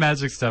 all that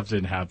magic stuff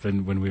didn't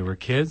happen when we were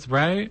kids,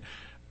 right?"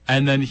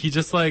 And then he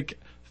just like,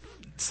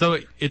 so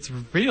it's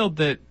revealed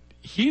that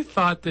he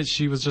thought that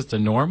she was just a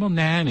normal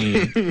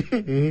nanny,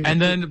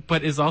 and then,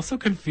 but is also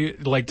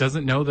confused, like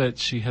doesn't know that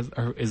she has,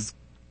 or is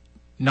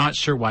not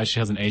sure why she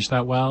hasn't aged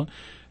that well.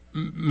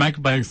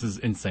 Michael Banks is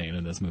insane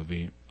in this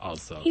movie.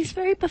 Also, He's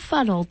very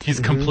befuddled. he's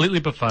completely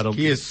befuddled.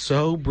 He is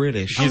so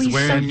British. Oh, he's so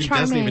wearing- He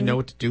doesn't even charming. know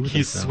what to do with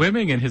He's himself.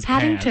 swimming in his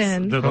pants.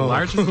 Paddington. They're the Oh.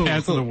 largest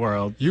pants in the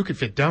world. You could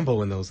fit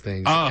Dumbo in those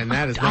things, Oh. and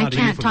that is I not a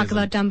can't talk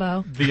euphemism.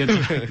 about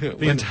Dumbo.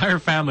 The entire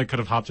family could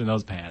have hopped in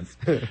those pants.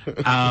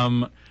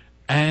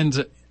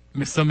 And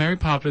so Mary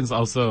Poppins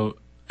also,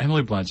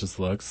 Emily Blunt just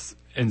looks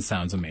and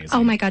sounds amazing.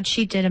 Oh my God,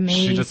 she did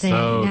amazing. She just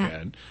so Yeah.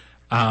 good.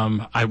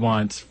 I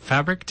want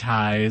fabric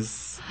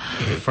ties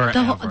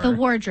forever. The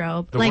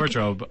wardrobe. The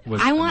wardrobe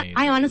was amazing.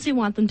 I honestly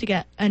want them to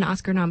get an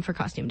Oscar nom for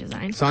costume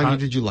design. Sonia,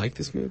 did you like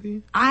this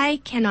movie?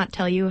 I cannot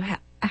tell you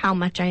how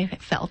much I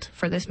felt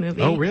for this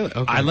movie. Oh, really?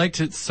 Okay. I liked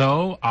it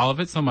all of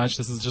it so much.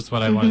 This is just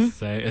what I want to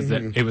say, is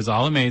that it was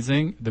all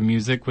amazing. The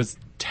music was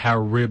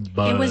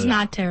terrible. It was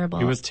not terrible.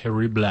 It was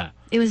terrible.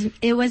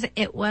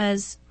 It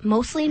was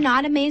mostly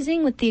not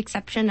amazing, with the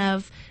exception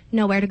of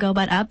Nowhere to Go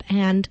But Up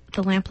and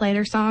the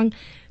Lamplighter song,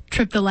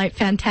 Trip the Light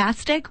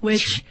Fantastic,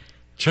 which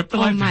Trip the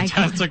Oh Light my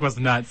Fantastic was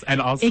nuts, and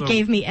also it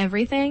gave me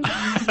everything.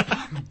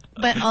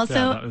 But also,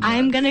 that was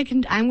I'm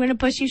gonna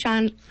push you,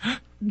 Sean.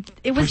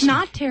 It was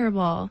not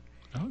terrible.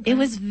 Okay. It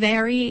was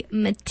very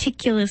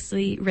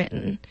meticulously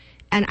written,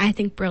 and I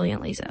think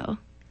brilliantly so.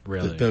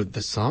 really.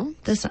 The song?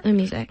 The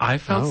music. I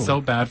felt Oh.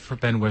 so bad for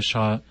Ben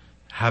Whishaw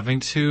having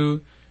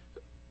to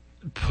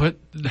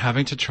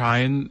try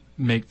and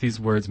make these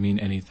words mean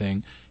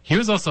anything. He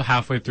was also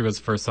halfway through his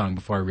first song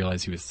before I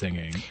realized he was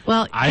singing.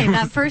 Well, I okay,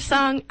 that was- first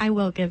song, I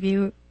will give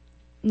you,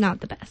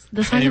 not the best.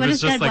 The song And he about was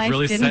his just dead like wife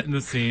really didn't. setting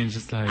the scene,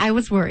 just like, I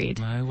was worried.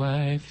 my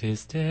wife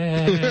is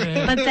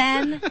dead. But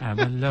then, I'm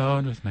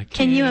alone with my kids.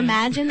 can you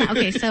imagine that?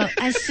 Okay, so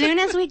as soon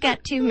as we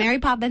get to Mary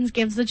Poppins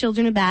gives the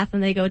children a bath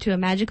and they go to a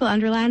magical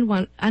Wonderland,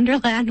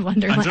 Underland.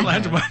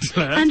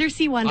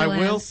 Undersea Wonderland. I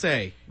will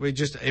say,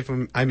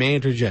 I may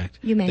interject.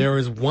 You may. There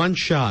is one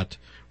shot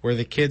where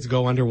the kids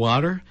go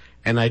underwater,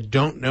 and I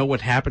don't know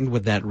what happened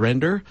with that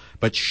render,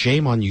 but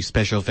shame on you,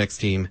 special effects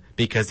team,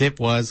 because it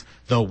was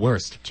the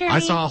worst. Jeremy. I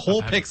saw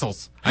whole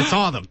pixels. I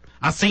saw them.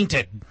 I seen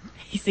it.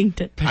 He synced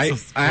it. I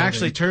Pixels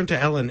actually turned to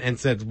Ellen and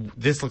said,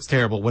 "This looks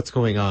terrible. What's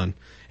going on?"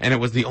 And it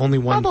was the only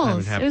one time it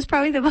Bubbles. It happened. was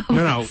probably the bubbles.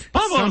 No,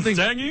 Bubbles, something,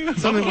 dang you.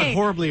 something Okay, went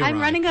horribly awry. I'm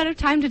running out of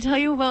time to tell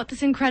you about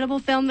this incredible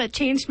film that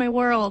changed my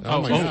world.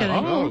 Oh, my Just God.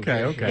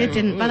 kidding. okay. It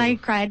didn't, but I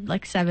cried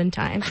like 7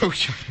 times. Oh,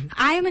 shut up.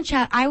 I am a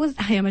child. I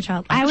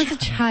was a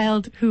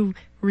child who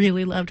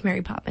really loved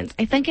Mary Poppins.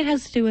 I think it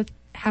has to do with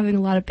having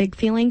a lot of big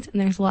feelings,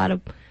 and there's a lot of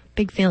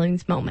big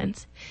feelings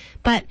moments.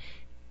 But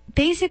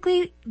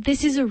basically,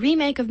 this is a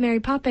remake of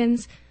Mary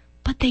Poppins,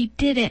 but they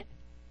did it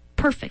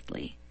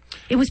perfectly.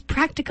 It was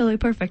practically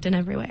perfect in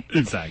every way.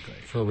 Exactly.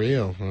 For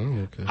real. Oh,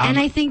 okay. And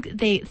I think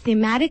they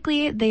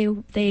thematically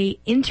they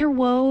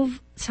interwove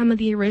some of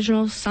the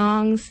original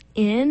songs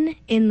in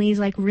these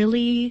like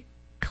really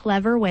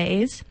clever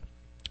ways.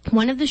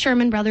 One of the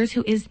Sherman brothers,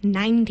 who is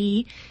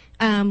 90,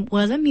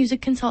 was a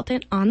music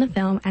consultant on the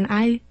film, and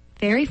I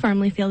very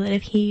firmly feel that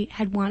if he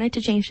had wanted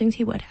to change things,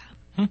 he would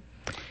have.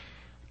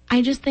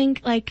 I just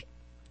think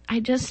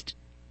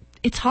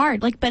it's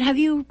hard. Like, but have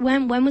you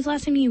when was the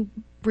last time you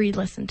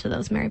re-listened to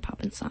those Mary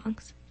Poppins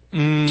songs?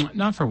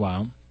 Not for a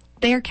while.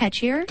 They are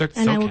catchier, They're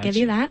and so I will give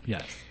you catchy. that.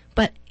 Yes.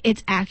 But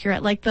it's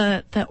accurate. Like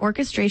the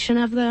orchestration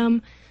of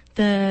them,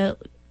 the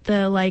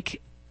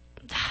like,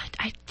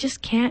 I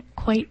just can't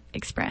quite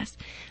express.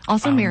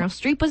 Also, Meryl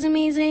Streep was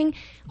amazing.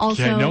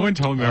 Also, Yeah, no one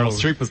told me Meryl Oh.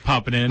 Streep was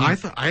popping in. I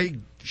thought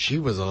she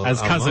was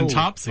As a Cousin low,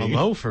 Topsy. a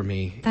low for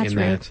me. That's in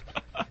rude.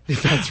 That.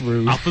 That's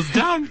rude. Alpha's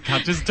down.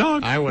 Cat his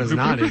dog. I was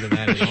not into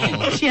that at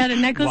all. she had a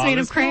necklace made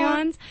Wallace of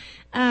crayons.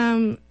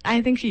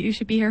 I think you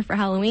should be here for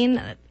Halloween.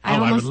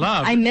 I would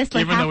love. I missed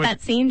like Even half though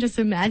that scene just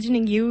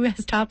imagining you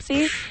as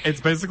Topsy,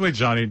 It's basically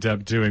Johnny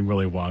Depp doing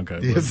Willy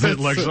Wonka. Yes, It that's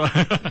looks so-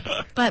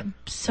 like- but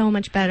so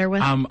much better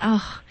with.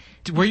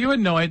 Were you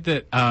annoyed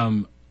that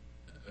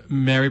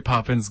Mary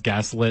Poppins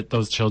gaslit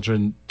those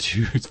children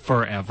to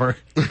forever.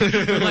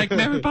 They're like,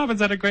 Mary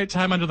Poppins had a great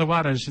time under the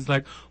water. And she's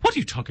like, what are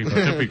you talking about?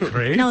 That'd be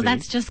crazy. No,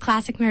 that's just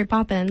classic Mary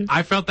Poppins.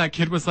 I felt that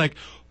kid was like,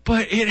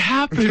 but it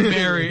happened,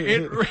 Mary.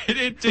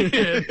 It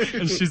did.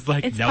 And she's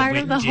like, It's no, part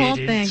it of the whole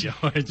didn't, thing.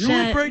 George. You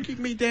were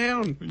breaking me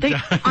down.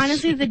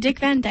 Honestly, the Dick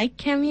Van Dyke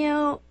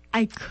cameo,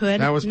 I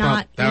could That was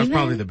not probably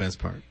even. the best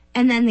part.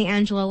 And then the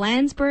Angela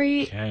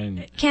Lansbury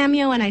Ken.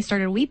 cameo, and I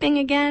started weeping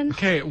again.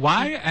 Okay,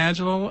 why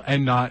Angela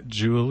and not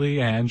Julie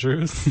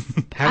Andrews?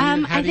 How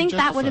do I you think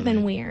that would justify have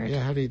been weird.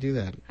 Yeah, how do you do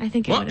that? I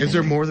think it would have Is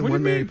there been more than What do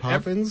one you Mary mean?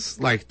 Poppins?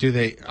 Like,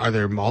 are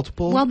there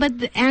multiple? Well, but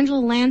the Angela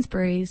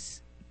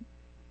Lansbury's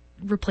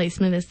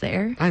replacement is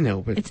there. I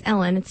know, but It's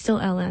Ellen. It's still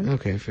Ellen.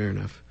 okay, fair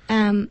enough.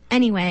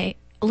 Anyway,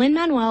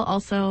 Lin-Manuel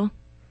also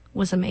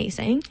was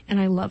amazing,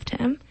 and I loved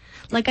him.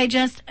 Like, I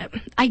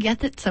get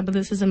that some of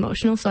this is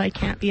emotional, so I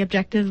can't be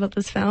objective about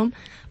this film,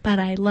 but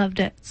I loved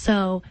it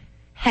so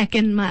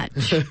heckin'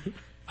 much.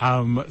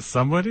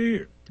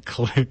 Somebody,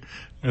 I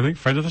think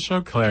friend of the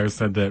show, Claire,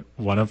 said that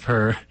one of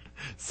her,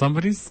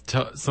 somebody's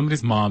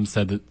mom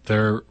said that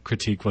their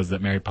critique was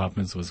that Mary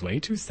Poppins was way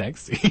too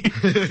sexy.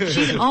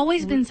 She's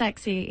always been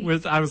sexy.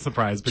 I was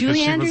surprised because Julie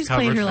she Andrews was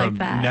played covered her like from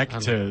that. neck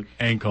to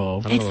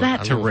ankle. It's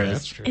that- to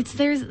wrist. It's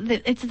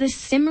the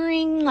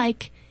simmering,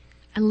 like,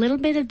 a little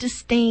bit of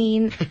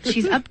disdain.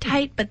 She's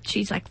uptight, but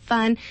she's like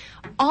fun.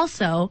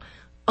 Also,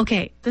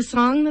 okay, the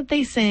song that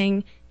they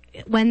sing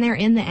when they're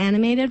in the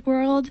animated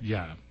world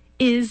Yeah.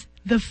 is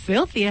the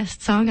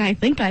filthiest song I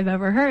think I've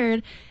ever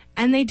heard.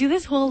 And they do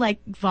this whole like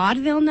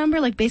vaudeville number.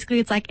 Like basically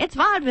it's like, it's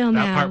vaudeville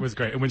now. That part was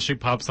great. And when she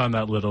pops on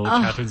that little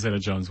Catherine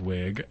Zeta-Jones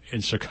wig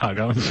in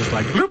Chicago, and it's just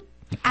like, bloop.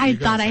 I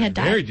thought I had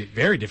died. Very,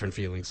 very different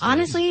feelings.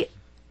 Honestly,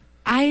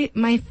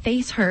 my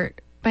face hurt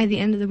by the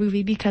end of the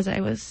movie because I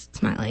was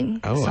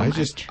smiling. Oh, so I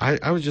much.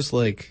 I was just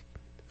like,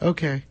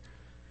 okay.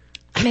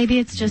 Maybe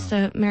it's just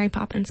a Mary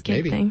Poppins kid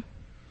Maybe. thing.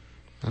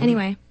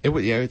 Anyway, It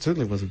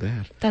certainly wasn't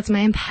bad. that's my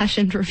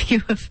impassioned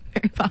review of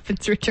Mary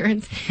Poppins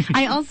Returns.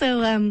 I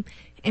also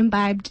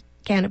imbibed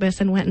cannabis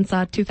and went and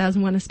saw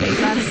 2001: A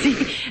Space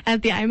Odyssey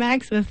at the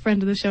IMAX with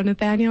friend of the show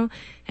Nathaniel,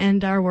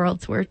 and our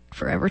worlds were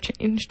forever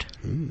changed.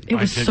 It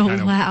was so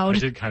loud. I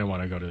did kind of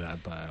want to go to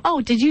that, but Oh,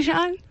 did you,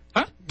 Sean?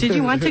 Huh? Did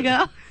you want to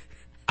go?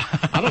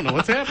 I don't know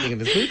what's happening in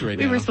this movie right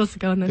now. We were supposed to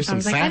go, and then There's Sean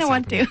was some like, I don't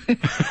want to.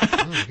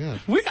 Oh, my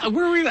God.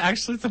 were we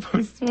actually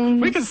supposed to?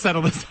 We can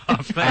settle this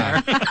off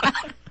there.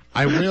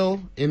 I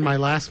will, in my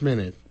last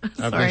minute of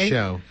the Sorry.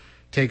 show,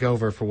 take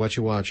over for what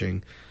you're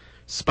watching.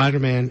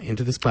 Spider-Man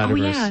Into the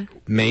Spider-Verse yeah.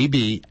 may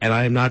be, and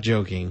I am not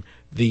joking,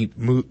 the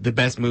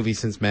best movie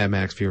since Mad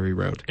Max Fury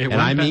Road. It And won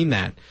I be- mean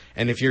that.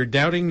 And if you're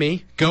doubting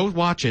me, go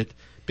watch it,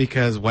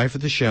 because wife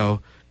of the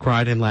show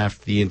cried and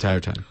laughed the entire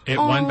time. It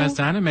won Oh. Best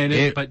Animated,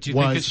 It but do you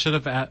think it was- should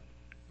have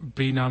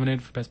be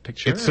nominated for Best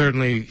Picture? It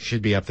certainly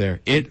should be up there.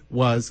 It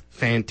was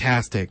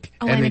fantastic.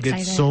 Oh, and I'm they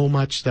excited. did so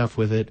much stuff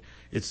with it.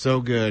 It's so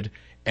good.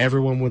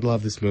 Everyone would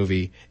love this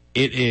movie.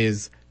 It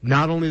is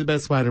not only the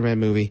best Spider-Man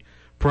movie,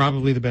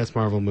 probably the best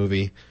Marvel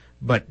movie,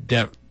 but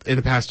in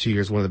the past 2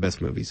 years, one of the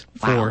best movies.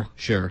 Wow. For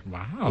sure.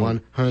 Wow.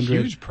 100%.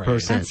 Huge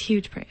praise. That's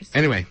huge praise.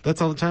 Anyway,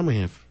 that's all the time we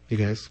have, you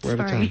guys. We're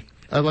out of Sorry. time.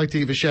 I'd like to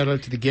give a shout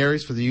out to the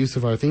Garys for the use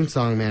of our theme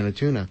song,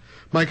 Manituna,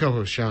 my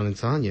co-host Sean and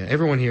Sonia,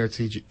 everyone here at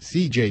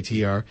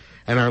CJTR,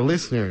 and our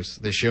listeners.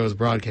 The show is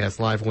broadcast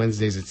live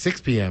Wednesdays at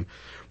 6 p.m.,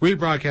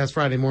 rebroadcast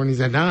Friday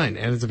mornings at 9,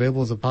 and it's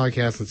available as a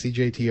podcast on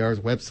CJTR's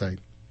website.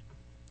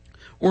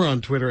 We're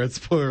on Twitter at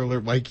Spoiler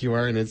Alert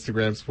YQR and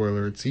Instagram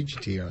Spoiler at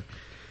CGTR.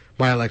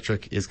 My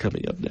Electric is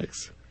coming up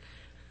next.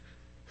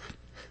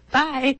 Bye.